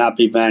and not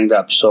be banged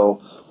up. So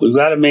we've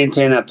got to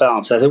maintain that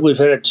balance. I think we've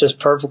hit it just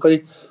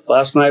perfectly.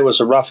 Last night was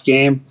a rough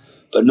game,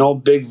 but no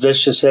big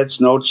vicious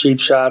hits, no cheap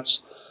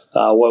shots.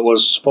 What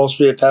was supposed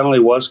to be a penalty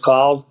was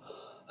called,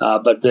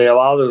 but they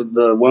allow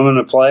the women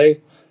to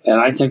play, and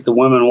I think the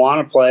women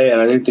want to play,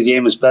 and I think the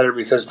game is better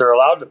because they're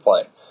allowed to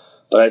play.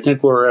 But I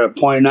think we're at a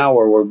point now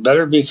where we're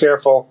better be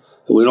careful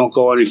that we don't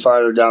go any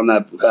farther down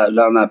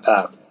that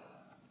path.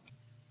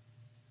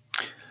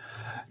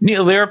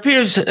 Neil, there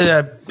appears,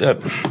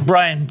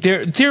 Brian,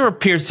 there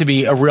appears to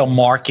be a real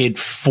market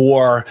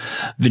for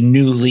the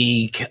new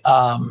league.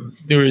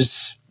 There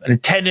is an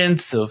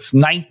attendance of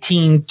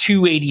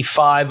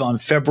 19,285 on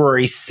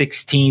February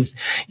 16th.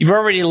 You've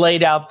already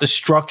laid out the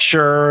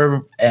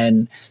structure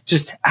and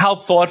just how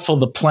thoughtful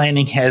the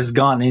planning has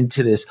gone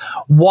into this.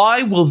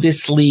 Why will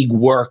this league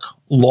work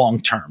long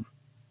term?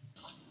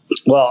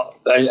 Well,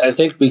 I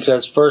think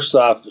because first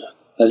off,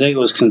 I think it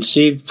was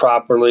conceived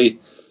properly.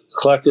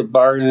 Collective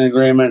bargaining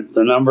agreement,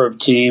 the number of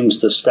teams,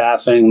 the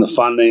staffing, the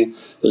funding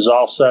is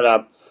all set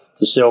up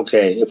to say,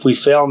 okay, if we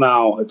fail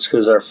now, it's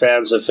because our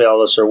fans have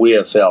failed us or we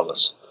have failed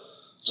us.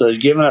 So they're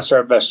giving us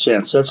our best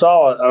chance. That's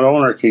all an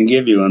owner can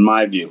give you, in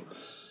my view.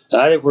 And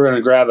I think we're going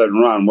to grab it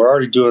and run. We're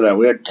already doing that.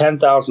 We had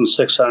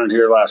 10,600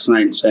 here last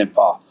night in St.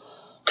 Paul.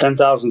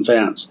 10,000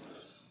 fans.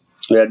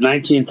 We had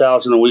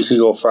 19,000 a week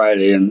ago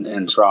Friday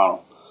in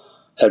Toronto.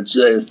 Had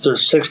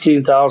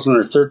 16,000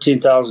 or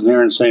 13,000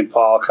 here in St.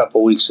 Paul a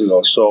couple weeks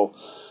ago. So,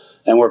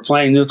 and we're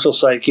playing neutral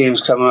site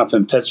games coming up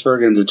in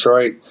Pittsburgh and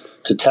Detroit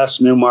to test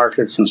new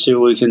markets and see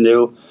what we can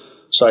do.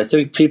 So I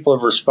think people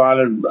have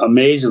responded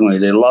amazingly.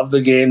 They love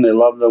the game. They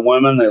love the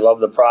women. They love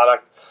the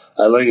product.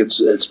 I think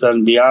it's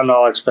been beyond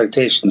all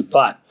expectations.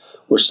 But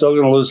we're still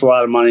going to lose a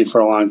lot of money for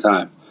a long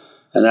time.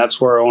 And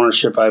that's where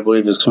ownership, I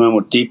believe, has come in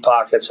with deep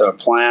pockets and a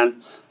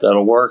plan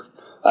that'll work.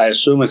 I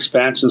assume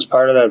expansion is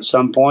part of that at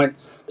some point.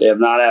 They have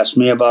not asked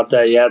me about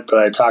that yet, but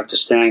I talked to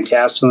Stan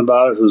Kasten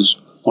about it, who's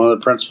one of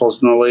the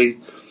principals in the league.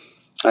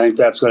 I think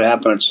that's going to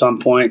happen at some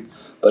point,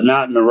 but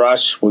not in a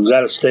rush. We've got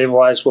to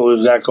stabilize what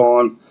we've got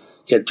going,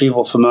 get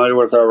people familiar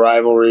with our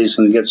rivalries,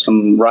 and get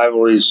some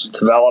rivalries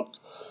developed.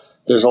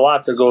 There's a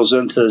lot that goes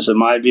into this, in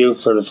my view,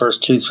 for the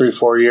first 2, 3,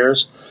 4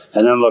 years,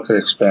 and then look at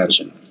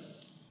expansion.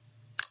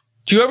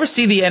 Do you ever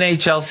see the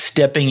NHL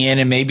stepping in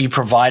and maybe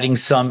providing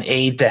some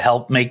aid to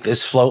help make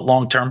this float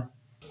long term?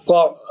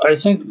 Well, I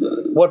think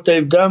what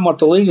they've done, what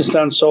the league has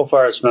done so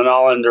far, it's been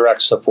all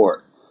indirect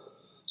support.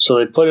 So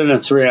they put in a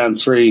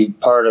 3-on-3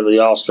 part of the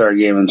All-Star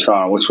game in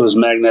Toronto, which was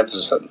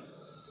magnificent.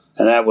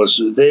 And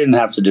they didn't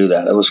have to do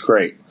that. It was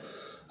great.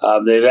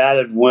 They've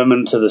added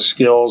women to the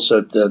skills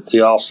at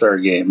the All-Star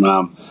game.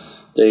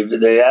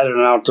 They added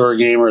an outdoor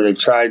game, or they've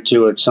tried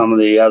to at some of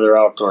the other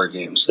outdoor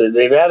games.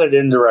 They've added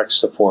indirect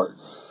support.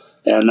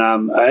 And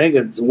I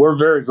think we're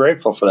very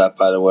grateful for that,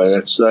 by the way.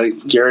 I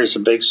think Gary's a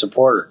big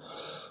supporter.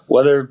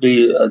 Whether it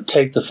be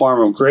take the form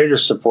of greater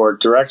support,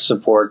 direct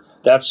support,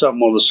 that's something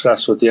we'll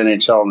discuss with the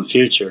NHL in the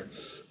future.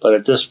 But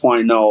at this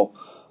point, no.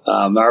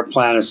 Our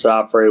plan is to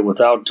operate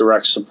without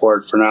direct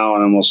support for now,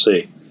 and then we'll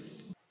see.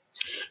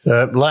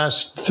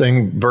 Last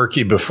thing,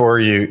 Berkey, before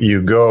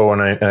you go,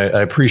 and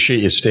I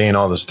appreciate you staying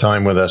all this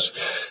time with us.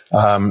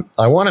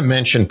 I want to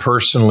mention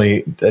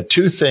personally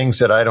two things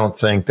that I don't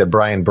think that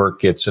Brian Burke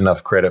gets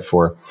enough credit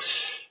for.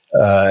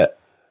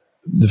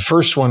 The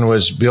first one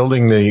was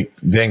building the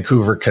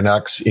Vancouver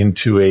Canucks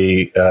into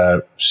a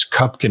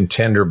cup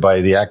contender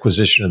by the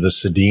acquisition of the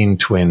Sedin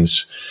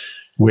twins,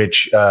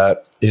 which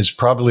is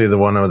probably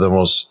one of the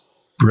most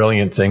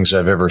brilliant things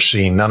I've ever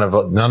seen. None of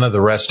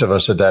the rest of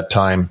us at that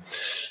time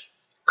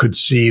could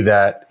see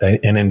that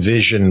and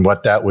envision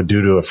what that would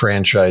do to a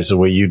franchise the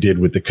way you did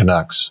with the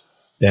Canucks.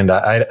 And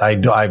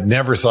I've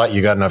never thought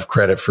you got enough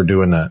credit for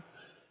doing that.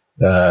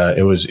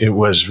 It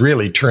was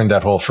really turned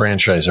that whole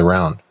franchise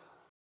around.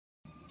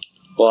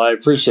 Well, I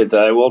appreciate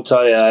that. I will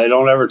tell you, I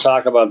don't ever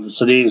talk about the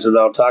Sedins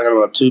without talking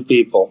about two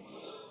people.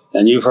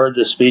 And you've heard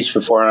this speech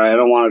before, and I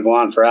don't want to go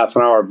on for half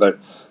an hour, but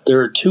there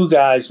are two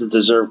guys that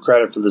deserve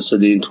credit for the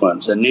Sedin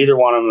twins, and neither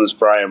one of them is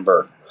Brian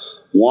Burke.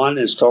 One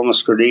is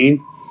Thomas Gradin,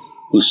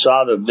 who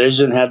saw the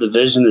vision, had the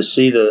vision to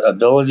see the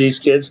ability of these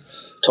kids.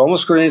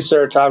 Thomas Gradin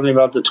started talking to me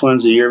about the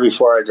twins a year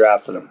before I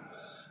drafted them.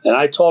 And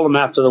I told him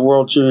after the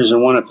World Juniors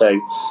in Winnipeg,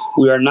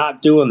 we are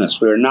not doing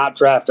this. We are not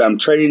drafting. I'm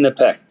trading the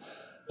pick.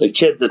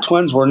 The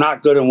twins were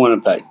not good in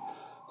Winnipeg.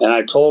 And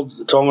I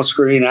told Thomas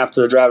Gradin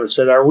after the draft, I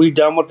said, are we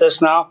done with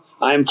this now?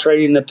 I am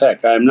trading the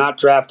pick. I am not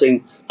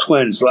drafting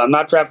twins. I'm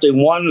not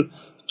drafting one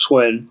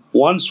twin,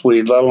 one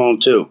Swede, let alone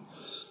two.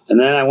 And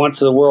then I went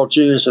to the World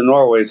Juniors in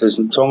Norway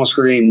because Thomas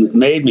Gradin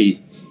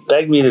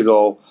begged me to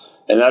go.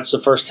 And that's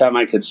the first time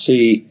I could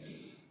see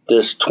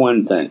this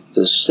twin thing,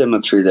 this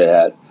symmetry they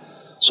had.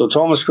 So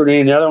Thomas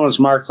Gradin, the other one was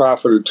Mark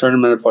Crawford, who turned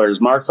them into players.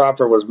 Mark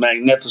Crawford was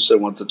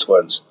magnificent with the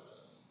twins.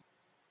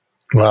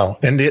 Wow.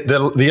 And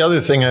the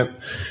other thing I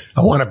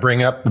want to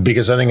bring up,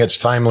 because I think it's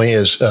timely,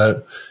 is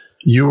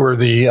you were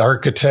the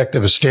architect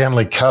of a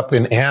Stanley Cup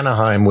in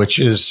Anaheim, which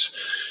is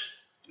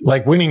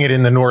like winning it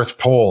in the North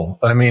Pole.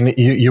 I mean,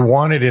 you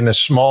won it in a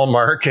small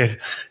market,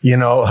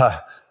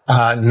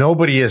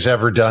 nobody has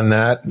ever done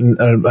that.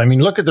 I mean,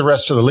 look at the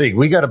rest of the league.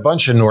 We got a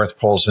bunch of North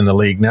Poles in the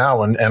league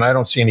now, and I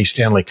don't see any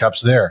Stanley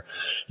Cups there.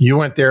 You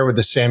went there with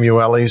the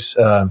Samuelis.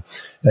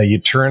 You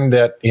turned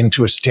that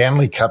into a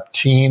Stanley Cup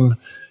team.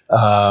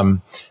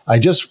 I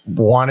just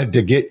wanted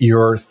to get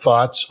your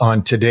thoughts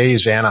on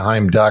today's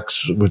Anaheim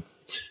Ducks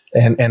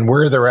and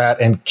where they're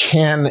at. And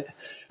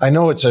I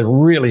know it's a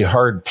really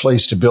hard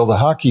place to build a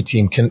hockey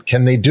team.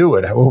 Can they do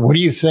it? What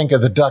do you think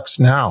of the Ducks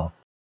now?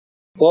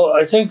 Well,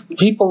 I think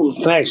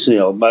thanks,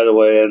 Neil, by the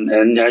way.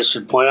 And I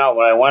should point out,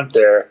 when I went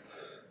there,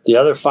 the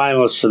other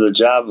finalist for the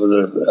job of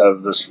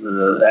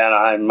the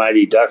Anaheim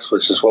Mighty Ducks,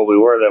 which is what we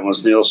were then,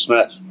 was Neil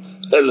Smith.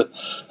 And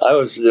I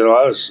was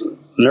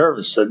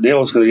nervous that Neil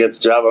was going to get the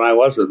job, and I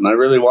wasn't. And I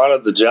really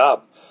wanted the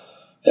job.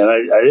 And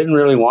I didn't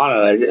really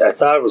want it. I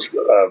thought it was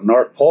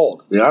North Pole,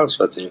 to be honest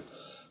with you,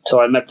 until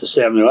I met the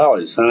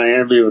Samuelis. Then I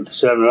interviewed with the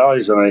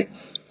Samuelis, and I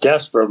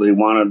desperately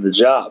wanted the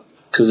job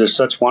because they're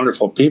such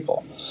wonderful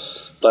people.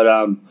 But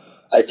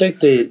I think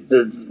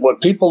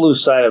what people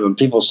lose sight of, and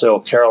people say,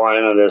 oh,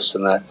 Carolina this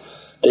and that,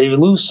 they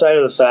lose sight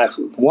of the fact,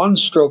 one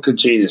stroke of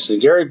genius.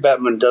 And Gary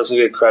Bettman doesn't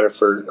get credit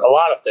for a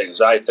lot of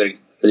things, I think,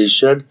 that he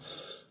should.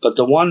 But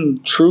the one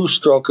true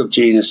stroke of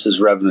genius is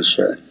revenue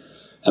sharing.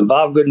 And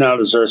Bob Goodenow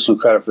deserves some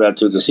credit for that,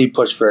 too, because he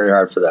pushed very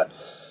hard for that.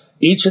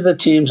 Each of the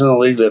teams in the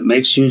league that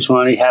makes huge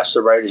money has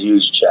to write a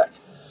huge check.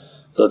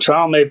 So the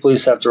Toronto Maple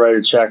Leafs have to write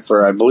a check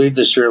for, I believe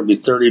this year, it'll be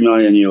 $30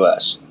 million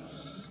US.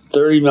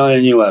 $30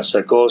 million US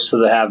that goes to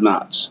the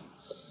have-nots.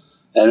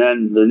 And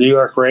then the New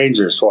York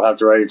Rangers will have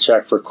to write a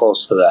check for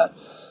close to that.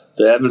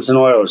 The Edmonton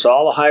Oilers,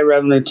 all the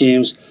high-revenue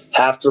teams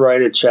have to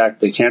write a check.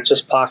 They can't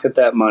just pocket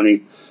that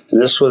money. And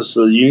this was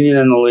the union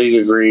and the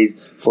league agreed,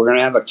 if we're going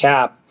to have a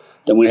cap,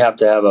 then we have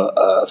to have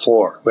a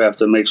floor. We have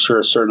to make sure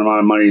a certain amount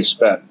of money is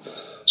spent.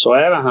 So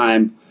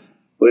Anaheim,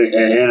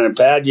 in a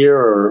bad year,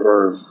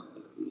 or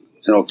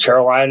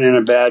Carolina in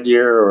a bad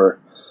year, or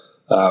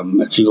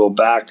if you go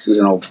back,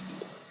 a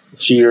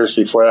few years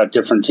before that,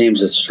 different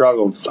teams that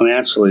struggled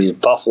financially,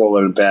 Buffalo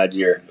in a bad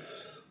year,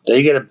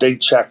 they get a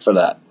big check for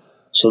that.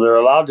 So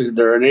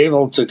they're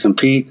enabled to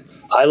compete.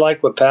 I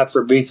like what Pat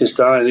Verbeek has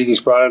done. I think he's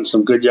brought in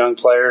some good young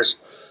players.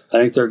 I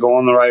think they're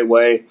going the right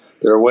way.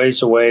 They're a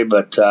ways away,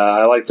 but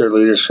I like their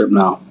leadership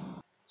now.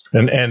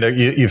 And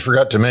you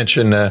forgot to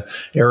mention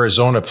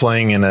Arizona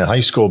playing in a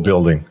high school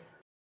building.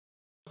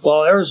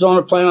 Well,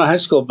 Arizona playing in a high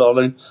school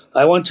building.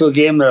 I went to a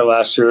game there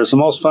last year. It was the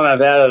most fun I've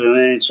had at an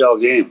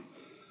NHL game.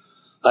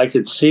 I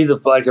could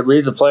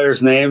read the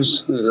players'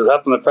 names. It was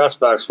up in the press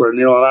box where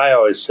Neil and I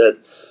always sit.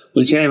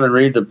 We can't even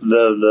read the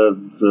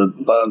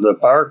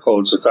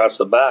barcodes across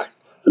the back,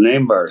 the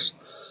name bars.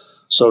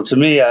 So to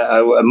me,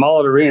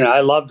 Mullet Arena,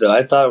 I loved it.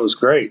 I thought it was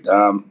great.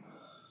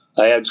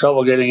 I had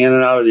trouble getting in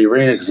and out of the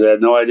arena because I had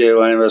no idea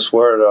who any of us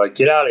were. They're like,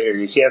 get out of here.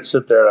 You can't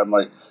sit there. I'm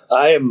like,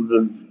 I am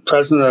the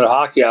president of the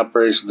hockey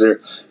operations there.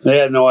 They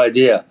had no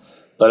idea.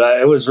 But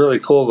it was really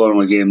cool going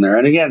to a game there.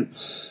 And again,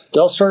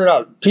 they'll sort it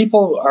out.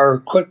 People are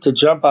quick to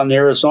jump on the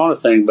Arizona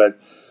thing, but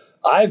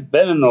I've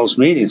been in those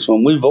meetings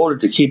when we voted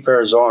to keep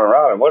Arizona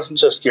around. It wasn't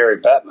just Gary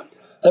Bettman.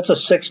 That's a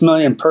 6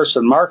 million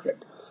person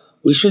market.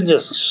 We should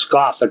just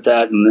scoff at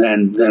that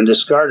and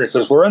discard it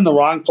because we're in the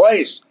wrong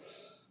place.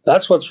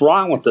 That's what's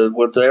wrong with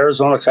the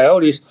Arizona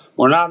Coyotes.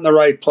 We're not in the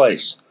right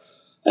place.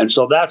 And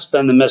so that's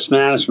been the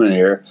mismanagement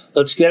here.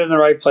 Let's get in the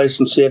right place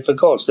and see if it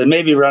goes. They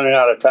may be running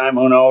out of time,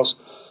 who knows?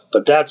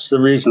 But that's the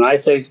reason. I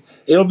think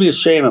it'll be a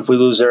shame if we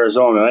lose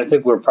Arizona. I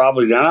think we're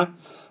probably gonna.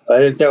 But I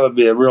think that would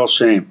be a real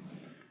shame.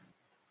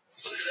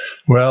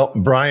 Well,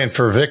 Brian,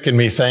 for Vic and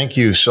me, thank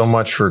you so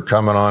much for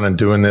coming on and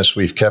doing this.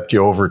 We've kept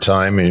you over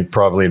time, and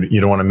you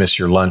don't want to miss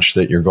your lunch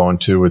that you're going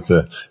to with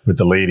the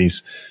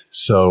ladies.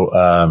 So,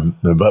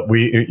 but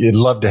we'd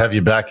love to have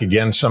you back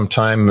again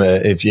sometime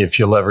if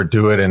you'll ever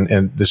do it.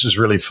 And this is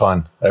really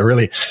fun.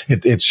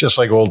 It's just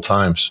like old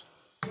times.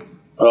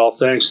 Well,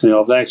 thanks,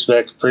 Neil. Thanks,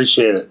 Vic.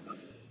 Appreciate it.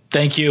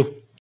 Thank you.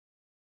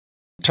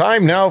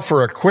 Time now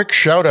for a quick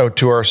shout out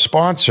to our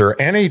sponsor.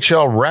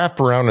 NHL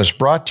Wraparound is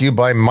brought to you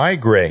by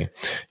MyGray,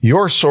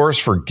 your source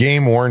for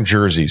game-worn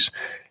jerseys.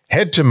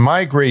 Head to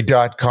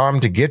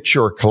mygray.com to get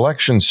your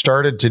collection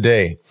started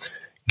today.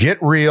 Get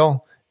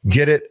real,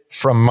 get it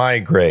from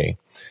MyGray.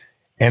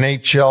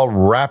 NHL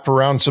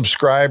Wraparound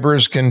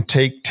subscribers can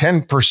take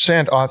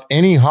 10% off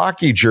any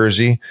hockey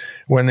jersey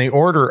when they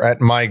order at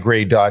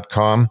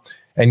mygray.com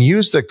and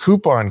use the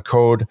coupon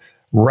code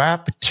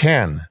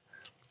WRAP10.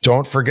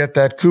 Don't forget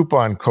that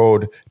coupon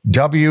code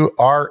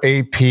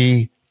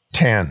WRAP10.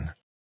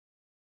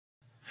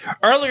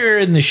 Earlier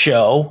in the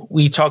show,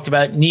 we talked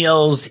about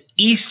Neil's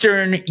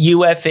Eastern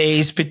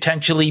UFAs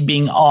potentially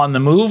being on the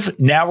move.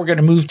 Now we're going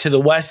to move to the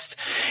West,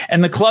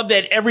 and the club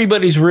that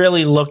everybody's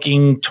really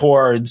looking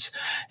towards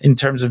in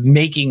terms of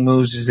making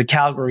moves is the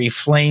Calgary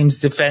Flames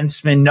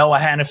defensemen Noah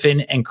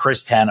Hanifin and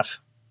Chris Tanev.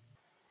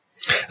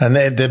 And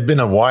they've been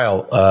a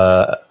while.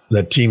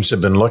 The teams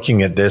have been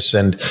looking at this,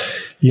 and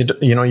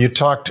you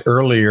talked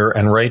earlier,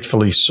 and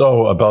rightfully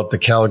so, about the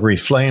Calgary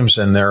Flames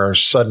and their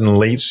sudden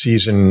late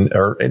season,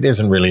 or it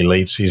isn't really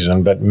late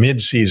season, but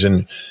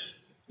mid-season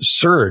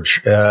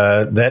surge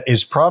that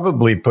is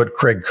probably put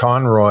Craig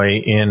Conroy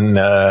in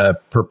a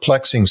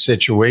perplexing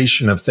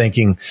situation of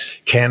thinking,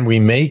 can we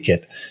make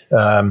it?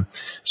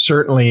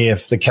 Certainly,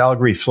 if the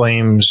Calgary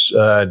Flames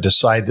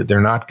decide that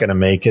they're not going to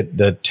make it,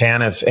 the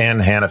Tanev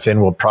and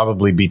Hanifin will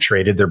probably be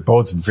traded. They're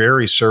both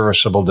very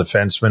serviceable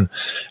defensemen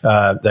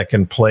that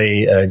can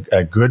play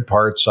a good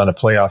parts on a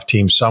playoff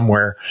team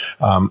somewhere.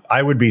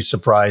 I would be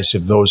surprised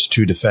if those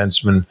two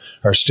defensemen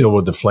are still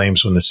with the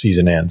Flames when the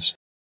season ends.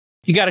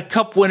 You got a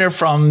cup winner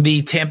from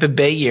the Tampa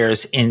Bay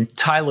years in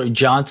Tyler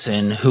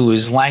Johnson, who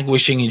is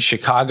languishing in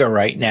Chicago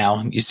right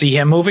now. You see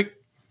him moving?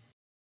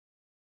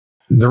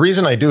 The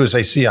reason I do is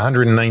I see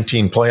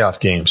 119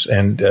 playoff games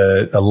and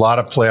a lot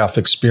of playoff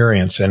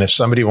experience. And if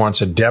somebody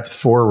wants a depth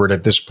forward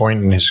at this point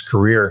in his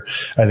career,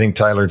 I think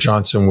Tyler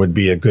Johnson would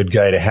be a good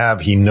guy to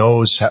have. He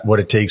knows what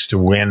it takes to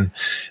win.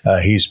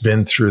 He's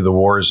been through the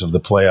wars of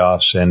the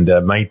playoffs and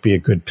might be a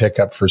good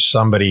pickup for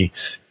somebody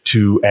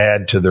to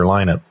add to their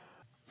lineup.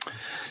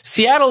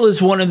 Seattle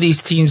is one of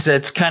these teams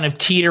that's kind of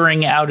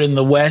teetering out in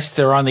the West.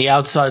 They're on the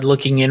outside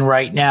looking in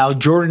right now.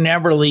 Jordan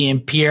Eberle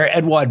and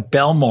Pierre-Edouard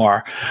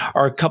Bellemare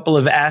are a couple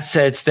of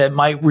assets that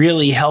might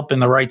really help in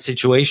the right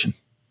situation.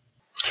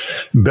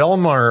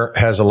 Bellemare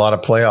has a lot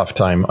of playoff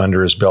time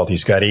under his belt.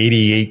 He's got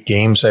 88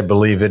 games, I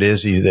believe it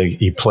is.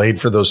 He played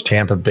for those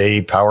Tampa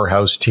Bay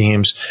powerhouse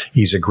teams.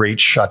 He's a great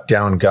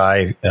shutdown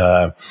guy.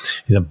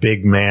 He's a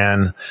big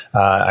man.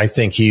 I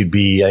think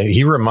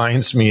he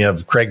reminds me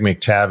of Craig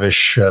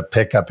McTavish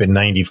pickup in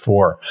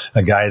 94,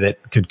 a guy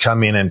that could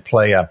come in and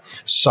play a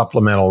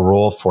supplemental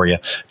role for you.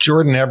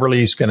 Jordan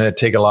Eberle is going to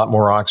take a lot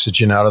more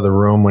oxygen out of the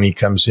room when he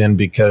comes in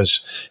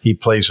because he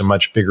plays a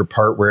much bigger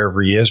part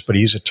wherever he is, but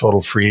he's a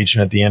total free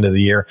agent at the end of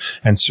the year,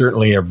 and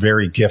certainly a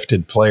very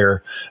gifted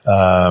player,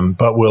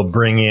 but will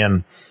bring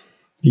in,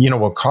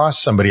 will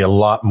cost somebody a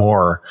lot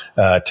more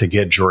to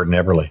get Jordan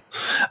Eberle.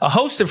 A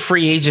host of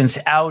free agents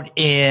out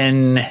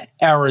in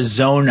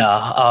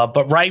Arizona,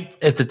 but right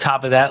at the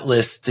top of that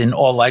list, in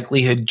all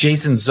likelihood,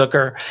 Jason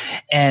Zucker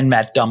and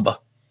Matt Dumba.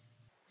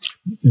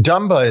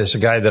 Dumba is a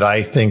guy that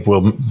I think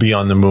will be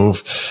on the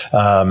move.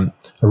 A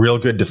real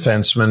good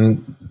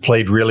defenseman,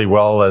 played really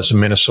well as a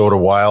Minnesota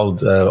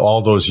Wild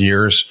all those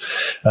years.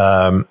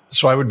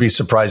 So I would be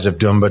surprised if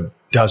Dumba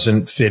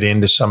doesn't fit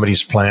into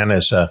somebody's plan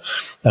as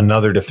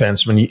another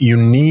defenseman. You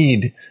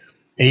need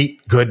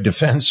 8 good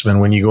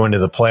defensemen when you go into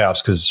the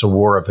playoffs because it's a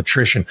war of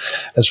attrition.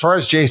 As far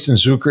as Jason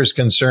Zucker is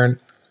concerned,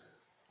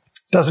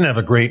 doesn't have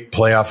a great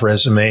playoff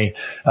resume,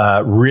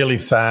 really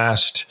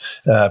fast.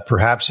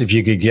 Perhaps if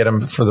you could get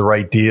him for the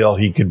right deal,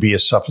 he could be a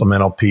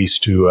supplemental piece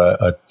to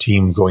a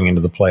team going into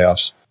the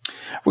playoffs.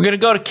 We're going to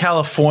go to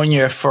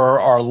California for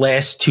our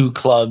last two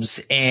clubs,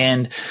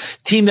 and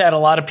team that a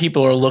lot of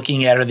people are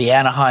looking at are the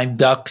Anaheim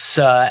Ducks,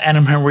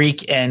 Adam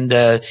Henrique and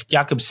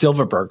Jakob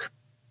Silfverberg.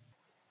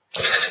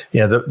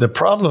 Yeah, the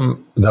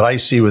problem that I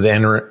see with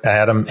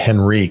Adam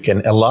Henrique,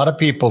 and a lot of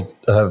people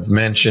have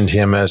mentioned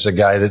him as a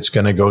guy that's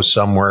going to go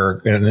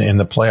somewhere in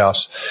the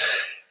playoffs.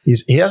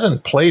 he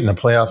hasn't played in a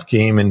playoff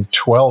game in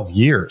 12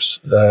 years.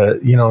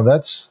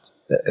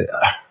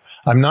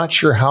 I'm not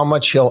sure how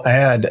much he'll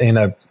add in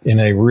a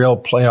real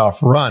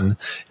playoff run.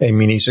 I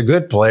mean, he's a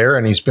good player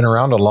and he's been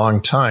around a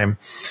long time.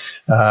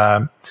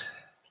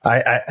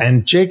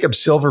 And Jacob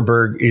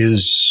Silfverberg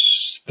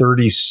is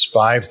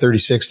 35,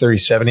 36,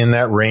 37, in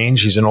that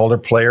range. He's an older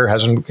player,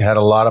 hasn't had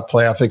a lot of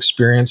playoff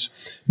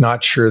experience.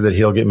 Not sure that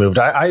he'll get moved.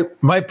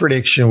 My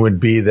prediction would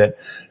be that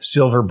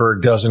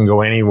Silfverberg doesn't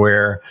go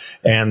anywhere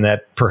and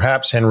that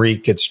perhaps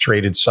Henrique gets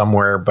traded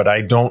somewhere, but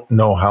I don't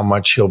know how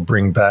much he'll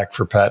bring back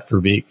for Pat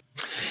Verbeek.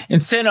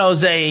 In San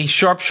Jose,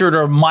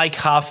 sharpshooter Mike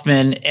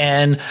Hoffman,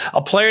 and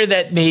a player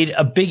that made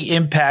a big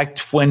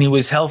impact when he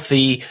was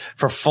healthy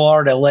for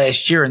Florida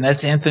last year, and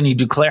that's Anthony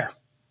Duclair.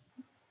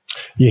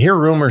 You hear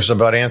rumors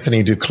about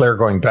Anthony Duclair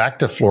going back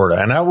to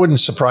Florida, and that wouldn't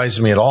surprise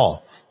me at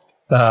all.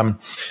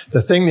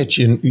 The thing that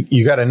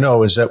you got to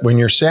know is that when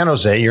you're San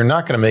Jose, you're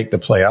not going to make the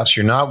playoffs.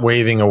 You're not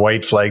waving a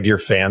white flag to your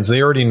fans.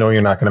 They already know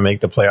you're not going to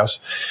make the playoffs.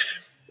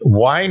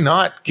 Why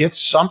not get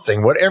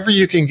something, whatever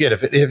you can get?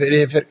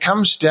 If it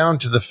comes down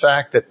to the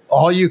fact that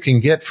all you can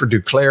get for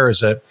Duclair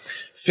is a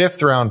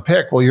 5th round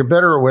pick, well, you're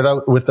better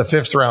with the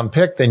 5th round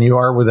pick than you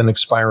are with an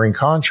expiring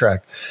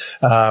contract.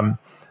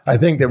 I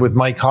think that with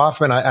Mike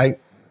Hoffman,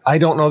 I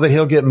don't know that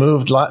he'll get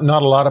moved. Not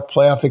a lot of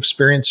playoff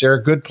experience there.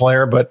 Good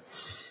player, but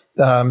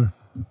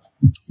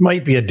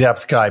might be a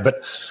depth guy.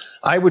 But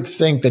I would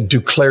think that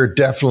Duclair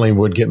definitely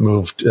would get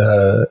moved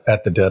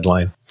at the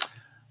deadline.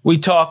 We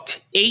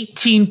talked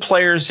 18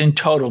 players in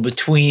total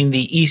between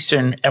the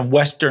Eastern and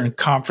Western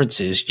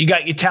conferences. You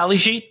got your tally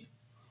sheet?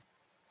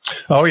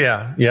 Oh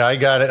yeah. I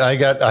got it. I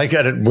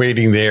got it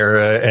waiting there.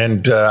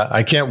 And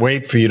I can't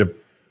wait for you to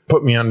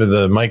put me under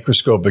the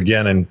microscope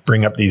again and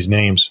bring up these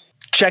names.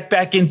 Check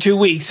back in 2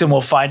 weeks and we'll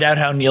find out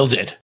how Neil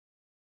did.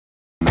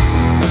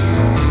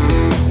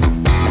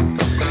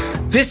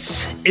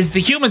 This is the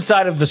human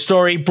side of the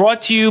story,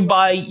 brought to you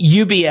by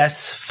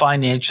UBS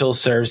Financial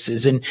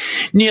Services. And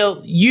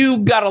Neil, you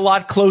got a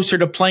lot closer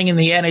to playing in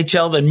the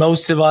NHL than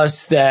most of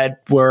us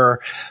that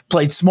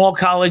played small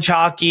college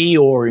hockey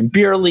or in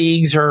beer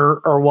leagues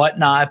or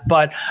whatnot.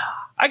 But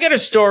I got a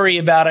story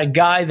about a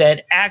guy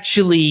that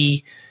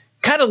actually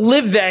kind of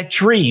lived that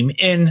dream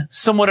in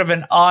somewhat of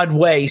an odd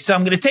way. So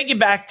I'm going to take you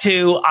back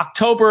to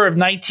October of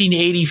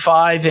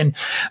 1985 and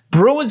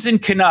Bruins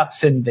and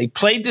Canucks. And they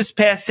played this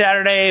past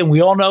Saturday, and we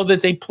all know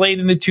that they played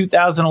in the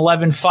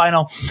 2011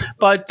 final.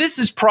 But this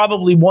is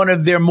probably one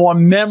of their more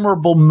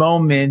memorable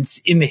moments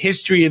in the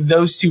history of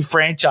those two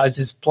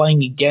franchises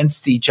playing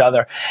against each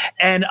other.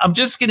 And I'm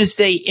just going to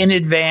say in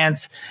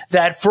advance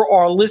that for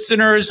our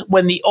listeners,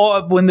 when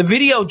the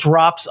video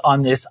drops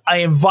on this, I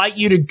invite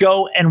you to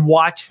go and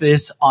watch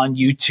this on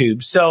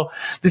YouTube. So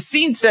the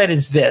scene set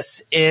is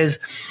this, is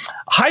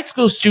a high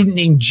school student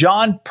named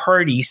John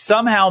Purdy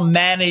somehow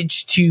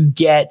managed to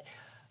get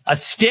a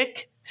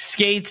stick,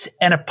 skates,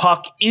 and a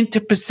puck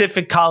into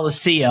Pacific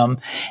Coliseum.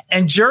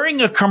 And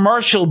during a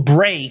commercial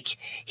break,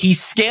 he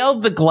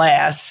scaled the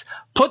glass,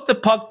 put the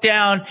puck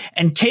down,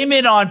 and came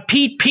in on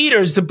Pete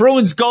Peters, the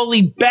Bruins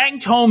goalie,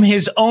 banged home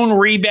his own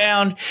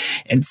rebound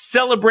and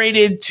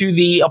celebrated to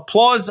the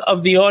applause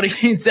of the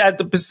audience at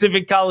the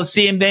Pacific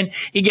Coliseum. Then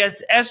he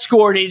gets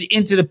escorted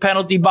into the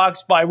penalty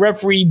box by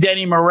referee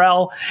Denny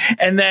Morrell,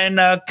 and then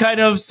kind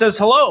of says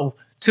hello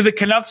to the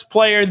Canucks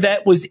player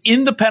that was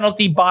in the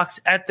penalty box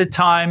at the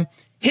time.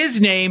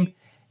 His name,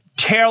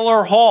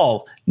 Taylor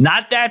Hall.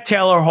 Not that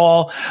Taylor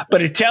Hall,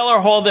 but a Taylor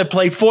Hall that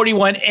played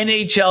 41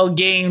 NHL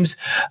games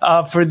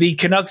for the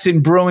Canucks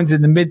and Bruins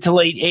in the mid to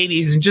late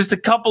 80s. And just a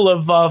couple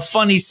of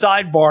funny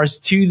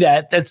sidebars to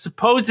that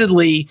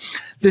supposedly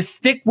the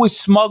stick was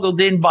smuggled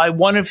in by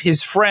one of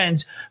his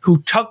friends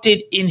who tucked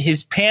it in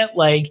his pant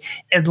leg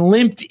and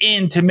limped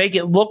in to make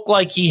it look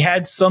like he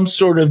had some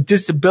sort of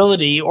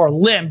disability or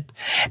limp.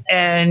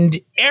 And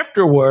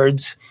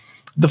afterwards,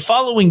 the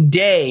following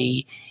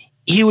day,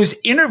 he was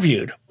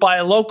interviewed by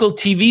a local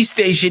TV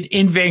station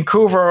in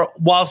Vancouver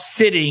while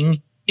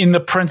sitting in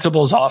the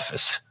principal's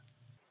office.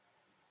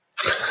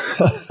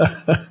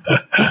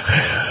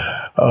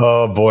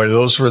 Oh, boy,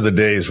 those were the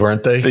days,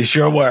 weren't they? They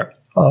sure were.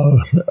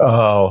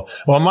 Oh,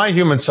 well, my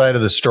human side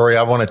of the story,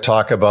 I want to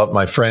talk about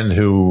my friend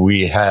who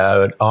we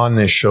had on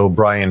this show,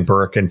 Brian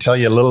Burke, and tell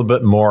you a little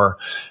bit more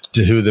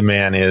to who the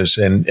man is.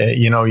 And,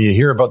 you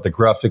hear about the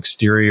gruff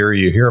exterior.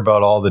 You hear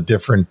about all the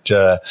different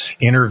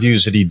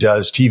interviews that he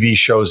does, TV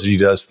shows that he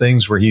does,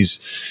 things where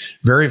he's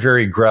very,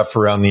 very gruff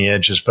around the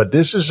edges. But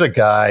this is a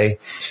guy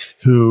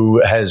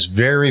who has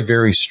very,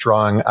 very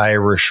strong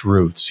Irish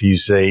roots.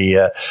 He's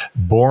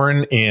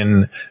born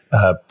in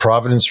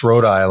Providence,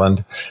 Rhode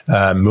Island,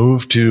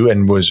 moved to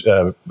and was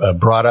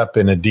brought up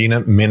in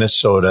Edina,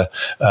 Minnesota.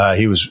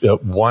 He was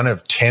one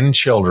of 10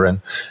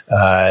 children.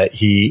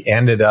 He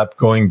ended up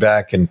going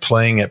back and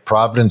playing at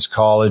Providence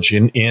College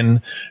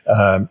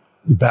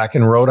back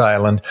in Rhode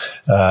Island.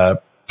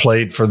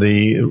 played for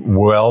the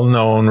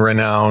well-known,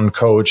 renowned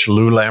coach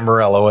Lou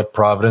Lamoriello at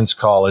Providence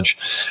College,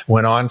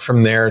 went on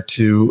from there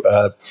to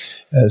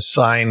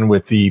sign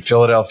with the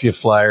Philadelphia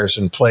Flyers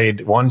and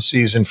played one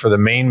season for the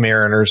Maine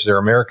Mariners, their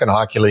American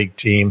Hockey League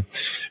team,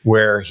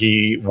 where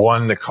he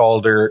won the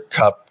Calder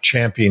Cup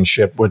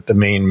championship with the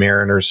Maine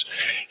Mariners.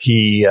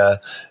 He,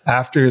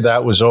 after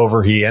that was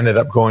over, he ended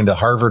up going to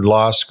Harvard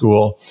Law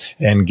School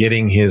and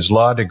getting his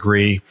law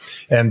degree,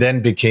 and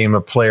then became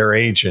a player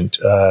agent.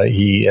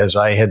 He, as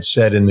I had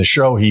said in the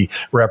show, he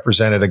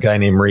represented a guy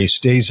named Ray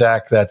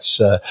Stazak. That's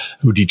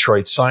who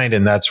Detroit signed,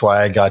 and that's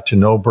why I got to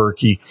know Burke.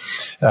 He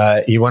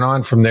went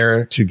on from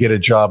there to get a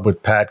job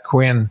with Pat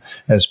Quinn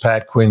as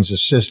Pat Quinn's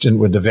assistant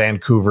with the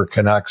Vancouver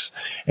Canucks,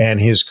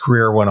 and his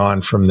career went on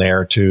from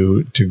there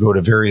to go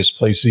to various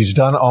places. He's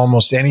done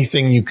almost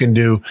anything you can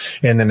do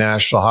in the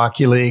National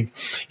Hockey League.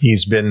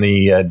 He's been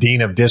the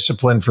Dean of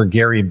Discipline for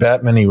Gary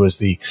Bettman. He was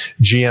the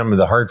GM of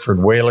the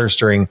Hartford Whalers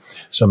during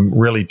some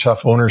really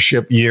tough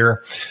ownership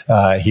year.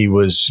 He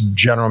was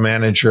general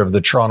manager of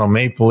the Toronto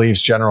Maple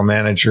Leafs, general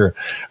manager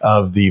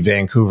of the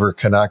Vancouver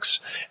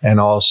Canucks, and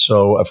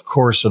also, of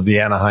course, of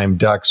the Anaheim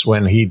Ducks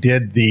when he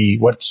did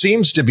what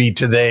seems to be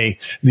today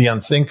the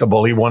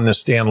unthinkable. He won the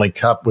Stanley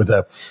Cup with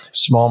a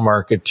small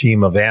market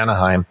team of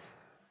Anaheim.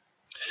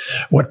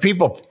 What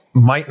people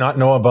might not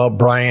know about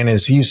Brian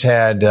is he's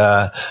had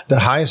the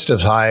highest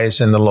of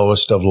highs and the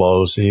lowest of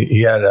lows.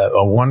 He had a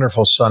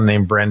wonderful son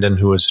named Brendan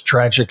who was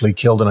tragically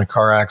killed in a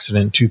car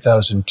accident in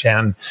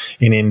 2010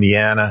 in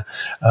Indiana.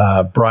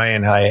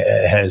 Brian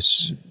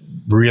has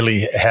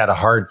really had a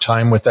hard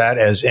time with that,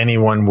 as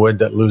anyone would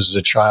that loses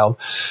a child.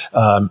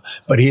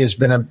 But he has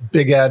been a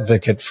big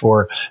advocate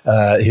for,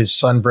 his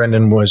son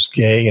Brendan was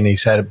gay, and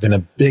he's been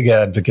a big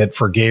advocate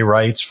for gay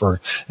rights,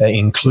 for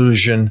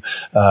inclusion.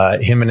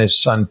 Him and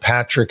his son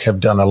Patrick have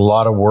done a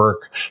lot of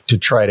work to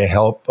try to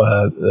help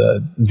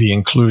the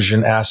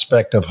inclusion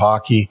aspect of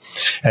hockey.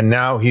 And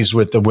now he's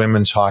with the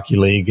Women's Hockey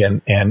League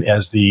and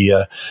as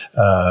the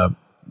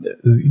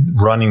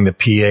running the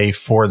PA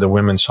for the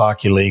Women's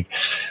Hockey League.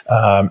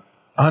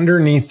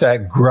 Underneath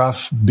that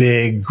gruff,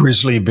 big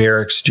grizzly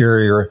bear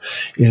exterior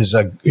is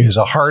a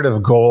heart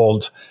of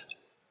gold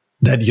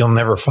that you'll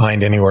never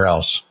find anywhere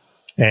else.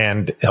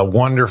 And a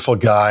wonderful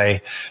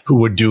guy who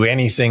would do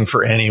anything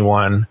for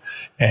anyone.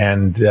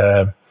 And,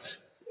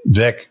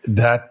 Vic,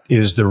 that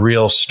is the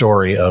real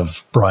story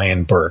of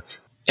Brian Burke.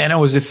 And it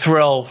was a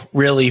thrill,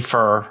 really,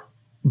 for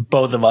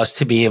both of us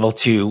to be able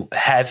to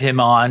have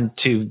him on,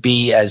 to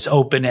be as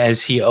open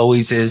as he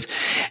always is,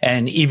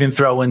 and even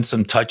throw in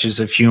some touches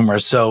of humor.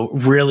 So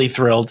really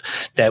thrilled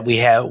that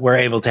we're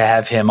able to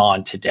have him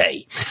on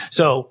today.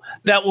 So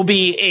that will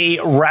be a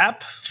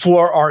wrap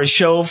for our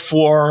show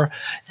for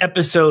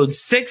episode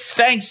 6.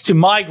 Thanks to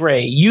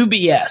Migray,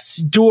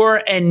 UBS,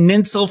 Doer, and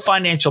Guentzel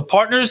Financial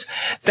Partners.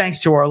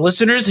 Thanks to our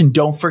listeners, and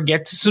don't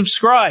forget to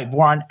subscribe.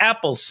 We're on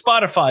Apple,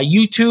 Spotify,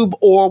 YouTube,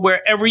 or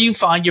wherever you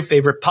find your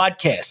favorite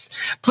podcasts.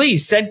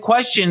 Please send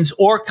questions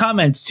or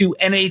comments to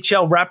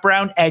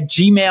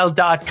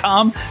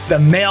NHLWraparound@gmail.com. The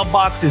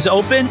mailbox is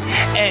open,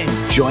 and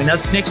join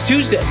us next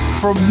Tuesday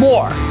for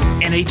more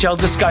NHL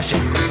discussion.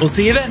 We'll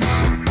see you then.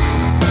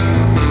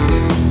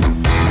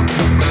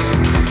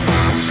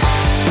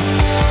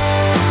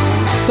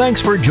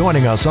 Thanks for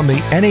joining us on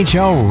the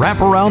NHL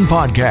Wraparound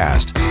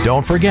podcast.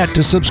 Don't forget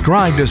to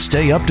subscribe to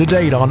stay up to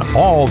date on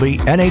all the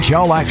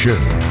NHL action.